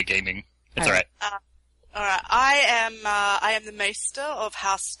metagaming. It's All right. Alright, I am the Maester of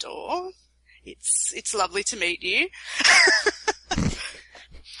House Door. It's lovely to meet you.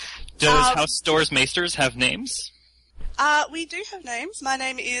 Does House Doors Maesters have names? We do have names. My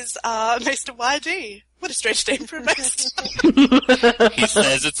name is Maester YD. What a strange name for a maester. He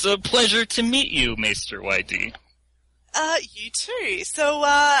says, it's a pleasure to meet you, Maester YD. You too. So,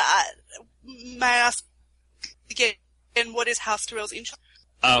 may I ask again, what is House Tyrell's interest?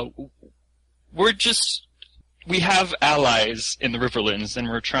 We have allies in the Riverlands, and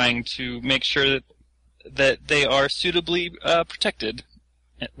we're trying to make sure that they are suitably protected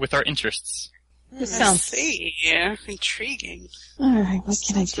with our interests. This I sounds see. Intriguing. alright, what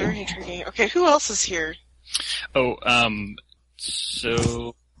can I That's do? very intriguing. Okay, who else is here?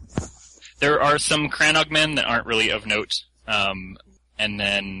 So there are some Cranog men that aren't really of note, and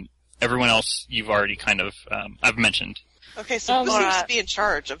then everyone else you've already kind of, I've mentioned. Okay, so who seems alright. to be in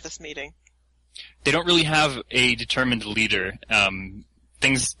charge of this meeting? They don't really have a determined leader.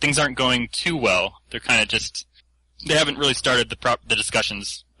 Things aren't going too well. They're kind of they haven't really started the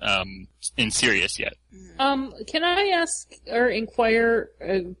discussions, in serious yet. Can I ask or inquire,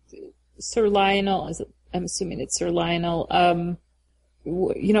 Sir Lionel, I'm assuming it's Sir Lionel,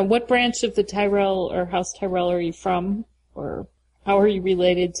 what branch of the Tyrell or House Tyrell are you from? Or how are you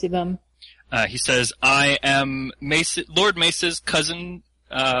related to them? He says, I am Lord Mace's cousin,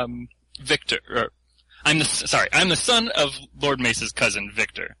 Victor. I'm the son of Lord Mace's cousin,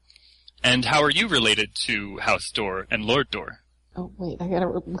 Victor. And how are you related to House Door and Lord Door? Oh, wait, I gotta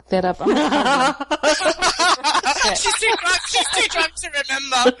look that up. She's too drunk to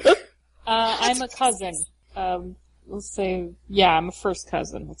remember. I'm a cousin. Let's say, yeah, I'm a first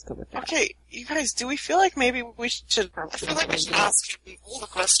cousin. Let's go with that. Okay, you guys, do we feel like maybe we should... I feel like we should ask him all the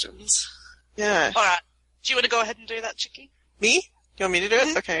questions. Yeah. Alright. Do you want to go ahead and do that, Chicky? Me? You want me to do it?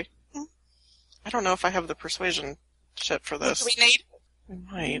 Mhm. Okay. Mhm. I don't know if I have the persuasion shit for Do this. we need? I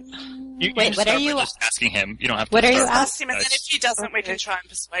might. You Wait, just what start are by you- just asking him. You don't have to. What are you start asking? Ask him, and then if he doesn't, we can try and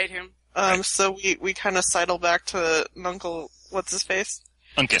persuade him. So we kind of sidle back to Nuncle, what's his face?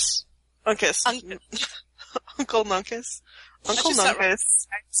 Uncas. Uncas. Uncas. Uncle Nunkus. Uncle just not right. Nunkus,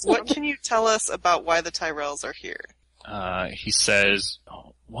 what can you tell us about why the Tyrells are here? He says,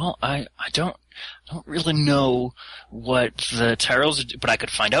 well, I don't really know what the Tyrells are, but I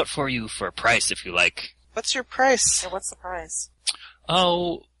could find out for you for a price if you like. What's your price? So what's the price?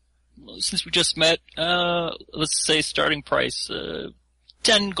 Oh, since we just met, let's say starting price,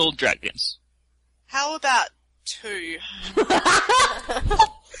 10 gold dragons. How about 2?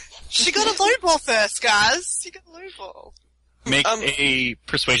 She got a lowball first, guys. She got a lowball. Make a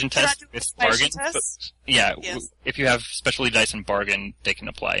persuasion Can I test do a with persuasion bargain. test? Yeah, Yes. if you have specialty dice and bargain, they can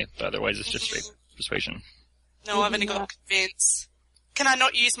apply, but otherwise it's just straight persuasion. No, I've only got convince. Can I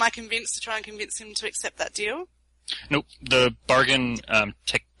not use my convince to try and convince him to accept that deal? Nope, the bargain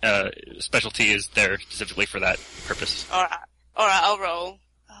specialty is there specifically for that purpose. Alright, I'll roll.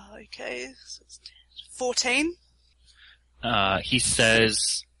 Okay, so it's 14. He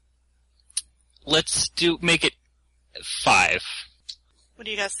says, let's make it 5. What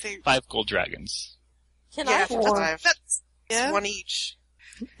do you guys think? 5 gold dragons. Can Yeah, I? Four. That's It's yeah. one each.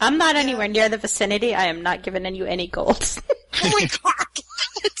 I'm not anywhere near the vicinity. I am not giving you any gold. Oh my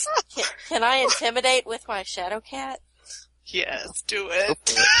god! Can I intimidate with my shadow cat? Yes, do it.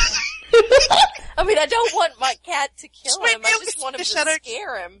 I mean, I don't want my cat to kill Wait, him. I no, just want him the to shadow-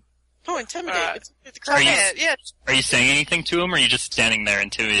 scare him. Oh, intimidate. Alright. It's Go great. ahead, yeah. Are you saying anything to him, or are you just standing there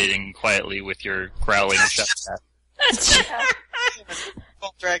intimidating quietly with your growling shut cat?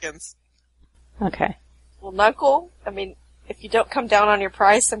 Gold dragons. Okay. Well, Knuckle, I mean, if you don't come down on your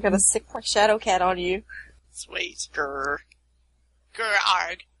price, I'm gonna sick my shadow cat on you. Sweet. Grr.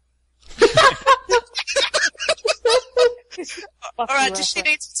 Grr-arg. Fuck Alright, you, does she Rafa.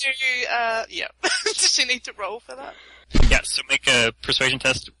 need to do, yeah. Does she need to roll for that? Yeah, so make a persuasion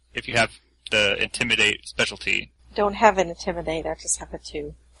test if you have the intimidate specialty. Don't have an intimidate, I just have a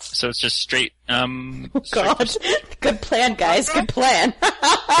 2. So it's just straight, God. Good plan, guys. Good plan.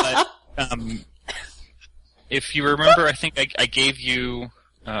 But, if you remember, I think I gave you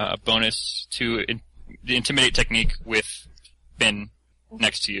a bonus to the intimidate technique with Finn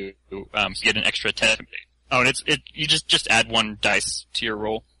next to you, so you get an extra 10 intimidate. Oh, and you just add 1 dice to your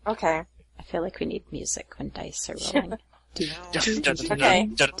roll. Okay. I feel like we need music when dice are rolling. Okay.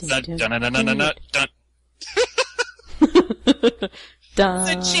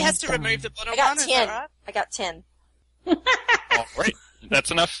 Dun, So she has to dun. remove the bottom I got one, is 10. that right? I got 10. Alright,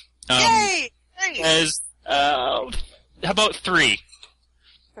 that's enough. Yay! Hey! As, how about 3?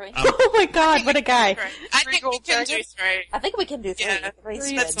 3. Oh my god, what a guy. Great. I Three think we gold can do dragons? 3. I think we can do 3. Yeah,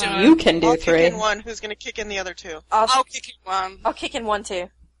 Three's let's good. do it. You can do I'll kick 3. in one. Who's gonna kick in the other 2? I'll kick in 1. I'll kick in 1 too.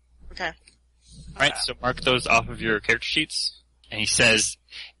 Okay. Alright, so mark those off of your character sheets. And he says,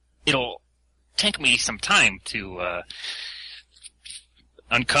 it'll take me some time to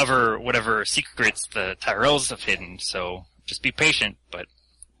uncover whatever secrets the Tyrells have hidden, so just be patient, but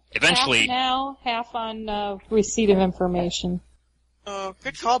eventually... Half now, half on receipt of information. Oh,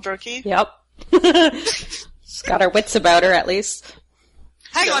 good call, Drunky. Yep. She's got her wits about her, at least.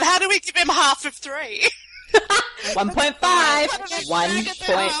 Hang on, how do we give him half of 3? 1.5.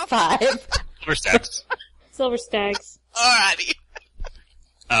 1.5. Silver stacks. Silver stags. Alrighty.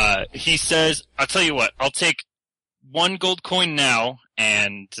 He says, I'll tell you what, I'll take 1 gold coin now,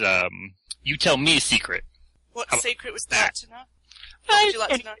 and you tell me a secret. What How- secret was that to know? What would you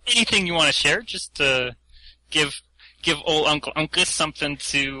like to know? Anything you want to share, just give old Uncle Uncas something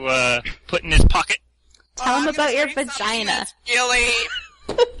to put in his pocket. Tell him I'm gonna about your tell you something vagina. that's Really,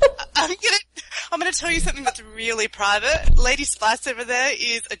 I'm gonna tell you something that's really private. Lady Spice over there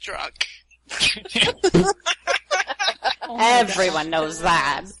is a drunk. Everyone knows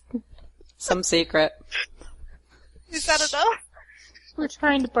that. Some secret. Is that enough? We're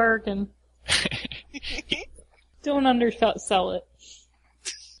trying to bargain. Don't undersell it.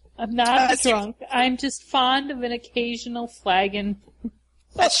 I'm not drunk. I'm just fond of an occasional flagon.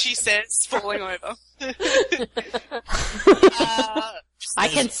 As she says, falling over. I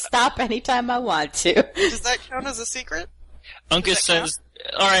can stop anytime I want to. Does that count as a secret? Uncas says,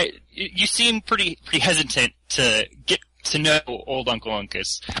 alright, you seem pretty hesitant to get to know old Uncle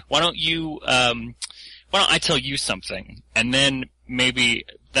Uncas. Why don't I tell you something, and then maybe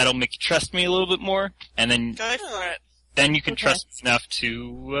that'll make you trust me a little bit more, and then Go for it. then you can trust me enough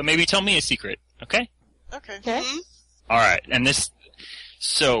to maybe tell me a secret, okay? Okay. Okay. Alright, and this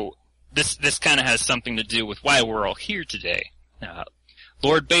kind of has something to do with why we're all here today.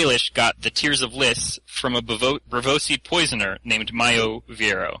 Lord Baelish got the Tears of Lys from a Bravosi poisoner named Mayo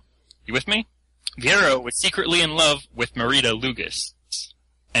Viero. You with me? Viero was secretly in love with Merida Lugus.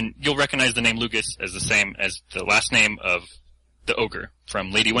 And you'll recognize the name Lugus as the same as the last name of the ogre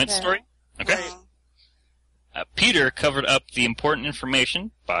from Lady Went's story. Okay? Peter covered up the important information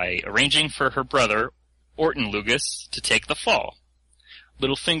by arranging for her brother, Orton Lugus, to take the fall.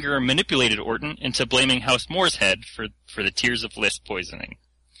 Littlefinger manipulated Orton into blaming House Moorehead for the Tears of Lys poisoning.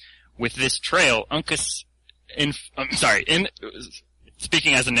 With this trail,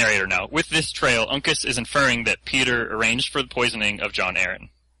 speaking as a narrator now, with this trail, Uncas is inferring that Peter arranged for the poisoning of John Arryn.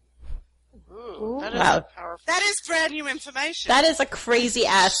 Ooh, that is Wow. powerful. That is brand new information. That is a crazy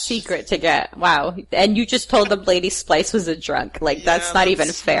ass secret to get. Wow. And you just told them Lady Splice was a drunk. Like, that's Yeah, not even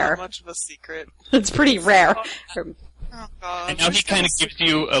that's fair. Not much of a secret. It's pretty rare. Oh God. And now he kind of gives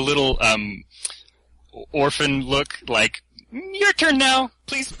you a little orphan look, like, your turn now,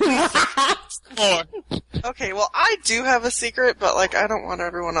 please. More. Okay, well, I do have a secret, but like, I don't want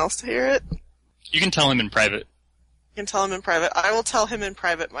everyone else to hear it. You can tell him in private. You can tell him in private. I will tell him in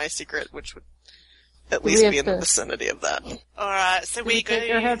private my secret, which would at we least have be in the to- vicinity of that. Alright, so we go... Take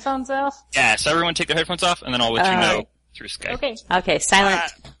your headphones off? Yeah, so everyone take their headphones off, and then I'll let you know through Skype. Okay. Okay,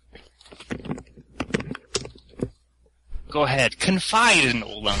 silent. Alright. Go ahead, confide in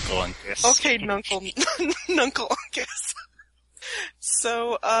old Uncle Uncas. Okay, Nuncle Uncas.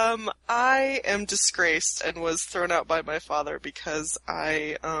 So, I am disgraced and was thrown out by my father because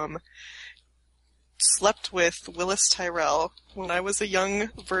I, slept with Willis Tyrell when I was a young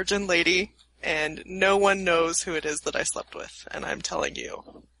virgin lady, and no one knows who it is that I slept with, and I'm telling you.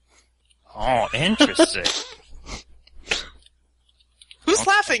 Oh, interesting. Who's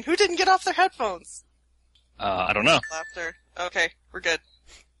laughing? Who didn't get off their headphones? I don't know. Laughter. Okay, we're good.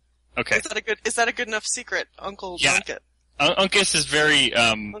 Okay. Is that a good enough secret, Uncle Yeah. Duncan? Uncas is very,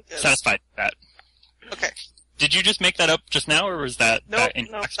 satisfied with that. Okay. Did you just make that up just now, or was that... Nope,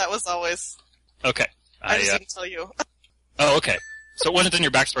 that was always. Okay. I just didn't tell you. Oh, okay. So it wasn't in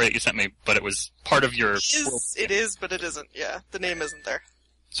your backstory that you sent me, but it was part of your... It is, but it isn't. Yeah, the name isn't there.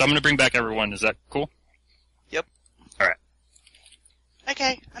 So I'm gonna bring back everyone. Is that cool? Yep. Alright.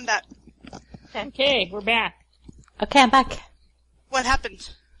 Okay, I'm back. Okay, we're back. Okay, I'm back. What happened?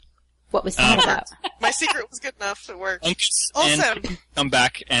 What was that about? My secret was good enough. It worked. Uncas Awesome. and come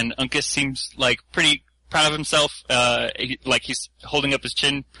back, and Uncas seems like pretty proud of himself. Like he's holding up his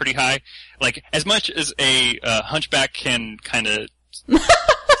chin pretty high. Like as much as a hunchback can kind of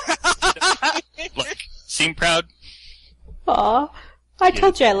like seem proud. Aw, I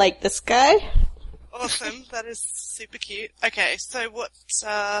told you I liked this guy. Awesome. That is super cute. Okay, so what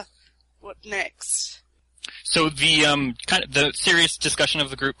next? So the kind of the serious discussion of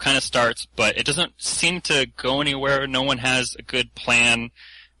the group kind of starts, but it doesn't seem to go anywhere. No one has a good plan.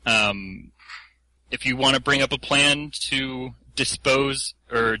 If you want to bring up a plan to depose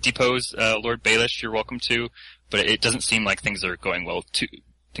Lord Baelish, you're welcome to. But it doesn't seem like things are going well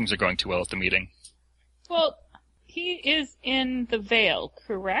things are going too well at the meeting. Well, he is in the Vale,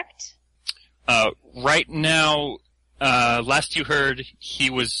 correct? Right now, last you heard, he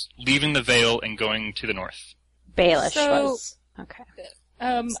was leaving the Vale and going to the north. Baelish So- was. Okay.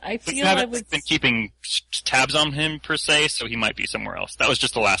 I But feel you I haven't was... been keeping tabs on him, per se, so he might be somewhere else. That was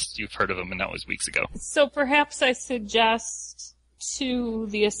just the last you've heard of him, and that was weeks ago. So perhaps I suggest to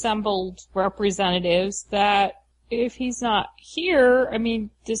the assembled representatives that if he's not here, I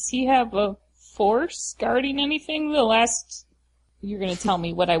mean, does he have a force guarding anything? You're going to tell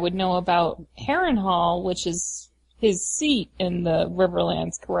me what I would know about Harrenhal, which is his seat in the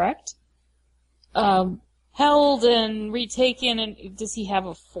Riverlands, correct? Held and retaken, and does he have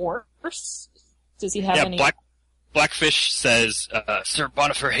a force? Does he have any... Blackfish says, Sir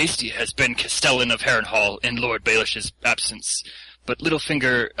Bonifer Hasty has been Castellan of Harrenhal in Lord Baelish's absence, but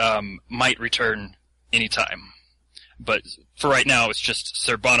Littlefinger might return any time. But for right now, it's just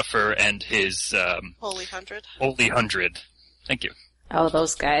Sir Bonifer and his Holy 100. Holy 100. Thank you. Oh,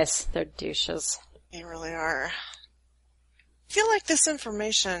 those guys. They're douches. They really are. I feel like this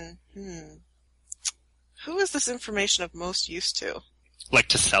information... Who is this information of most use to? Like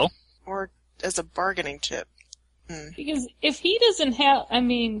to sell? Or as a bargaining chip? Because if he doesn't have... I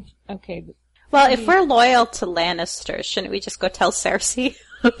mean, okay... Well, if we're loyal to Lannister, shouldn't we just go tell Cersei?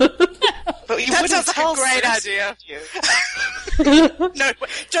 But you That wouldn't sounds like tell a great Cersei. idea. No,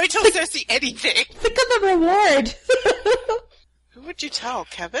 don't tell Cersei anything. Think of the reward. Who would you tell?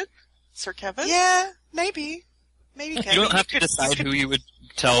 Kevin? Sir Kevin? Yeah, maybe. Maybe Kevin. You don't have to could- decide who you would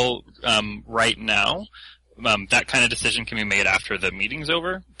tell right now. That kind of decision can be made after the meeting's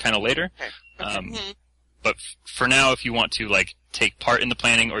over, kind of later. Okay. But for now, if you want to like take part in the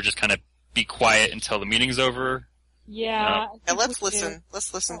planning or just kind of be quiet until the meeting's over. Yeah. Yeah, let's listen.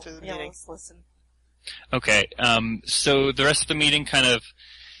 Let's listen through the Yeah, meeting. let's listen. Okay. So the rest of the meeting kind of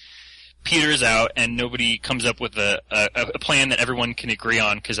peters out, and nobody comes up with a plan that everyone can agree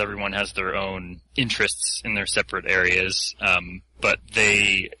on because everyone has their own interests in their separate areas. But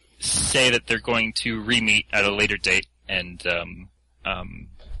they say that they're going to re-meet at a later date, and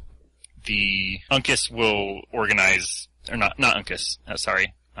the Uncas will organize, or not Uncas.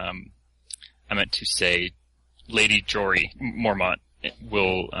 Sorry. I meant to say Lady Jory Mormont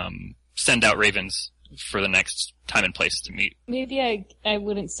will send out ravens for the next time and place to meet. Maybe I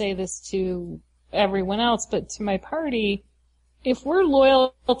wouldn't say this to everyone else, but to my party, if we're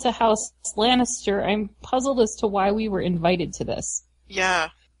loyal to House Lannister, I'm puzzled as to why we were invited to this. Yeah.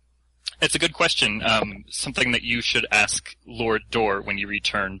 It's a good question. Something that you should ask Lord Dorr when you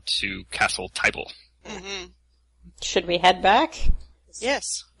return to Castle Tybal. Mm-hmm. Should we head back?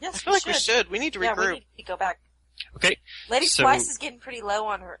 Yes. Yes, I feel like we should. We need to Yeah, regroup. we need to go back. Okay. Lady So- Splice is getting pretty low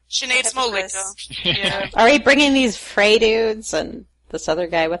on her. She needs more liquor. Hippogriffs. Yeah. Are we bringing these Frey dudes and this other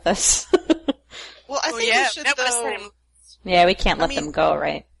guy with us? Well, I Oh think yeah, we should, that was though... him. Yeah, we can't I let mean- them go,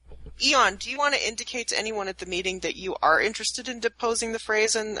 right? Eon, do you want to indicate to anyone at the meeting that you are interested in deposing the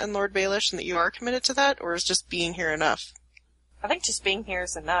Freys and Lord Baelish and that you are committed to that, or is just being here enough? I think just being here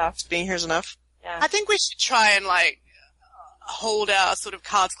is enough. Being here is enough? Yeah. I think we should try and hold our sort of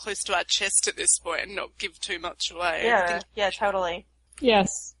cards close to our chest at this point and not give too much away. I Yeah, think- yeah, totally.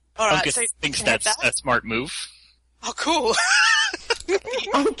 Yes. All right, Uncas so thinks head that's back? a smart move. Oh, cool.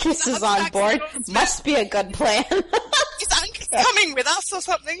 Uncas is on board. Must be a good plan. Is Uncas coming with us or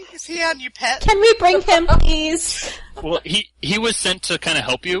something? Is he our new pet? Can we bring him, please? Well, he was sent to kind of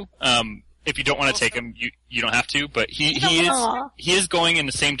help you. If you don't want to take him, you don't have to. But he Aw. is going in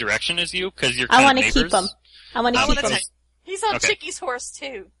the same direction as you because you're I kind want of to neighbors. keep him. I want to I keep wanna him. take- He's on Okay. Chicky's horse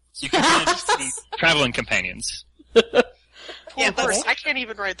too. You can kind of just be traveling companions. Yeah, but I can't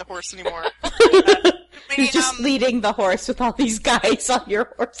even ride the horse anymore. we, You're just leading the horse with all these guys on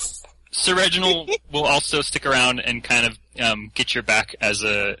your horse. Sir Reginald will also stick around and kind of get your back as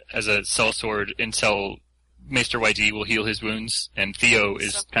a sellsword until Maester YD will heal his wounds, and Theo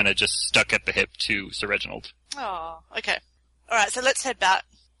is kind of just stuck at the hip to Sir Reginald. Oh, okay. Alright, so let's head back.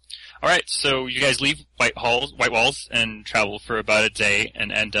 All right, so you guys leave White Walls and travel for about a day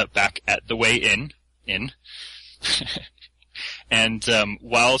and end up back at the Way Inn. And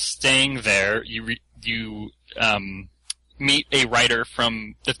while staying there, you meet a rider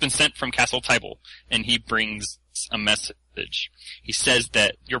that's been sent from Castle Tybal, and he brings a message. He says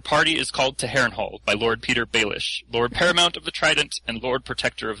that your party is called to Harrenhal by Lord Peter Baelish, Lord Paramount of the Trident and Lord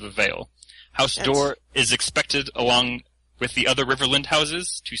Protector of the Vale. House Dorr is expected along with the other Riverland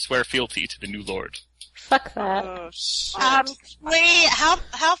houses to swear fealty to the new lord. Fuck that. Oh, shit.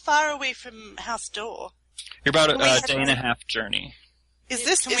 How far are we from House Door? You're about Can we a head day and a back? half journey. Is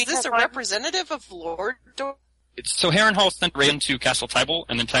this Can we a have one? representative of Lord Dorr So Harrenhal sent Raven to Castle Tybal,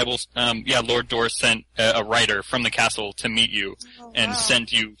 and then Tybal, Lord Dor sent a rider from the castle to meet you and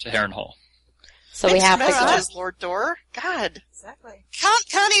send you to Harrenhal. So we have to go. messages, Lord Dor. God. Exactly.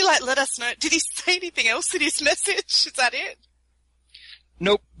 Can't he let us know? Did he say anything else in his message? Is that it?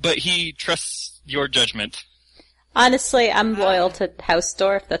 Nope, but he trusts your judgment. Honestly, I'm loyal to House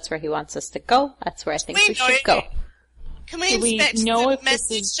Door. If that's where he wants us to go, that's where I think we should go. Can we Do we inspect know the if this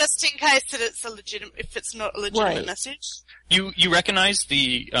message is- just in case that it's if it's not a legitimate Right. message? You recognize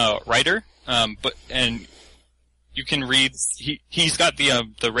the rider, and you can read. He's got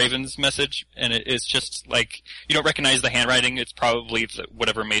the Raven's message, and it's just like you don't recognize the handwriting. It's probably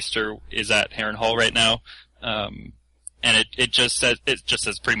whatever Maester is at Harrenhal right now, and it just says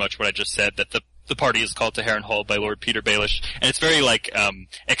pretty much what I just said, that the party is called to Harrenhal by Lord Peter Baelish, and it's very like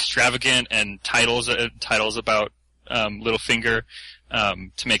extravagant and titles about Littlefinger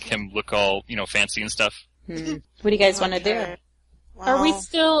to make him look all fancy and stuff. What do you guys want to do? Are we Well,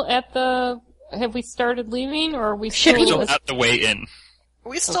 still at the... Have we started leaving, or are we Should still... we- Still at the way in. Are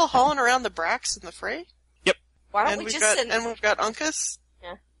we still hauling around the Brax in the fray? Why don't And we we've just got send... and we've got Uncas.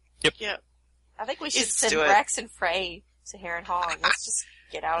 Yeah. I think we should Let's send do it. Brax and Frey to Harrenhal, and let's just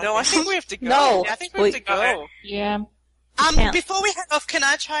get out of No, there. I think we have to go. No, I think we have to wait. go. Yeah. can't. Before we head off, can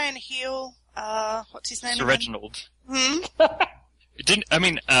I try and heal, what's his name Sir again? Reginald. Hmm?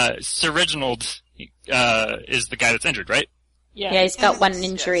 Sir Reginald is the guy that's injured, right? Yeah, he's got one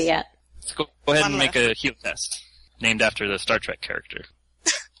injury yet. Let's go ahead and One make a heal test, named after the Star Trek character.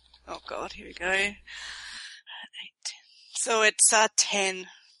 Oh god, here we go. 8, 10. So it's, 10.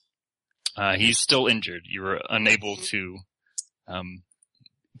 He's still injured. You were unable to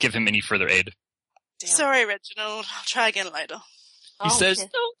give him any further aid. Damn. Sorry, Reginald. I'll try again later. He says, okay.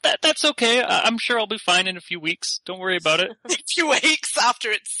 "No, that's okay. I'm sure I'll be fine in a few weeks. Don't worry about it." A few weeks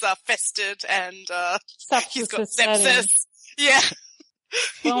after it's, festered and, he's got sepsis. Yeah.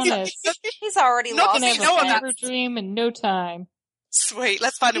 Bonus. He's already Not lost. gonna Never know have about- a dream in no time. Sweet.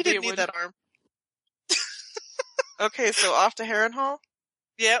 Let's find He a didn't beer need that arm. Okay, so off to Harrenhal.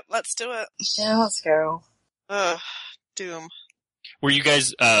 Yep, let's do it. Yeah, let's go. Ugh, Doom. Were you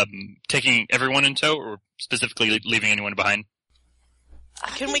guys taking everyone in tow, or specifically leaving anyone behind?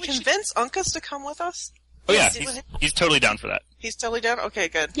 Can we convince Uncas to come with us? Oh yeah, Yes, he's totally down for that. He's totally down. Okay,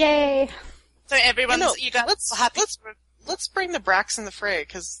 good. Yay! So everyone's, you guys let's are happy. let's bring the Brax in the fray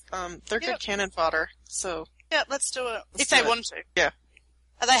because they're Yeah. good cannon fodder. So Yeah, let's do it. Let's If they do it. want to. Yeah.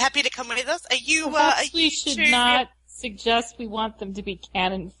 Are they happy to come with us? Are you, Perhaps are we you should two- not suggest we want them to be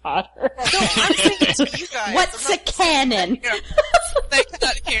cannon fodder. no, I'm thinking to you guys. What's I'm a cannon? They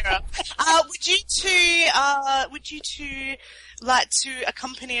cannot hear us. Would you two like to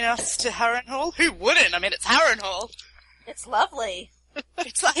accompany us to Harrenhal? Who wouldn't? I mean, it's Harrenhal. It's lovely.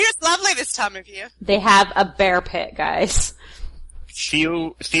 Here's lovely this time of year. They have a bear pit, guys.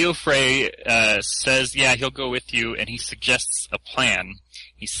 Theo Frey says, yeah, he'll go with you, and he suggests a plan.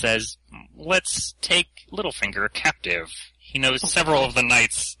 He says, let's take Littlefinger captive. He knows several of the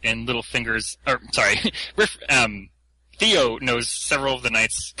knights in Littlefinger's, Theo knows several of the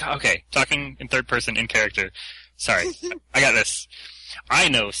knights. Okay, talking in third person in character. Sorry, I got this. I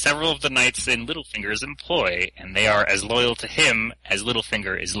know several of the knights in Littlefinger's employ, and they are as loyal to him as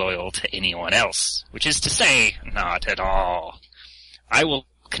Littlefinger is loyal to anyone else. Which is to say, not at all. I will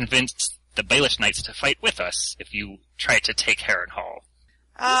convince the Baelish knights to fight with us if you try to take Harrenhal.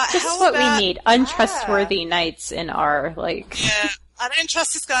 This is How what about- we need. Untrustworthy knights in our, Yeah, I don't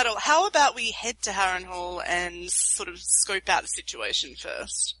trust this guy at all. How about we head to Harrenhal and sort of scope out the situation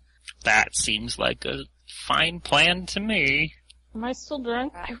first? That seems like a fine plan to me. Am I still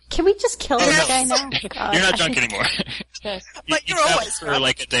drunk? Can we just kill this no. guy now? God. You're not drunk anymore. Okay. But you you're traveled always for drunk.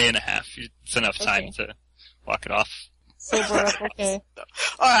 like a day and a half. It's enough time Okay. to walk it off. Sober up, okay.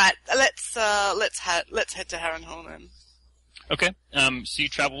 Alright, let's head to Harrenhal then. Okay. So you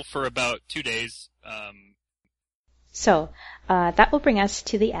travel for about 2 days. So, that will bring us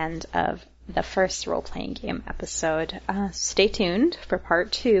to the end of the first role-playing game episode. Stay tuned for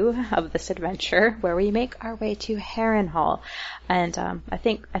part 2 of this adventure, where we make our way to Harrenhal. And I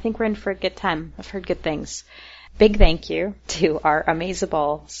think we're in for a good time. I've heard good things. Big thank you to our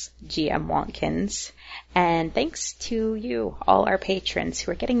Amazables GM Watkins, and thanks to you, all our patrons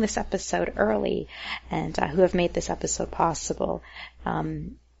who are getting this episode early and who have made this episode possible.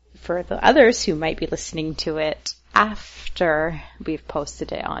 For the others who might be listening to it after we've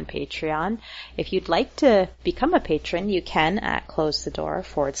posted it on Patreon, if you'd like to become a patron, you can at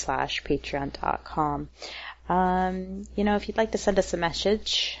closethedoor.com/patreon.com. If you'd like to send us a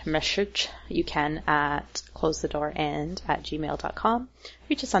message, you can at closethedoorand@gmail.com.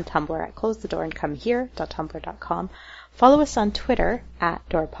 Reach us on Tumblr at closethedoorandcomehere.tumblr.com. Follow us on Twitter at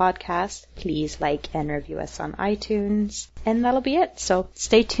DoorPodcast. Please like and review us on iTunes. And that'll be it. So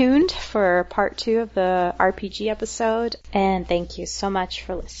stay tuned for part 2 of the RPG episode. And thank you so much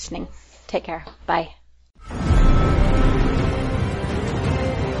for listening. Take care. Bye.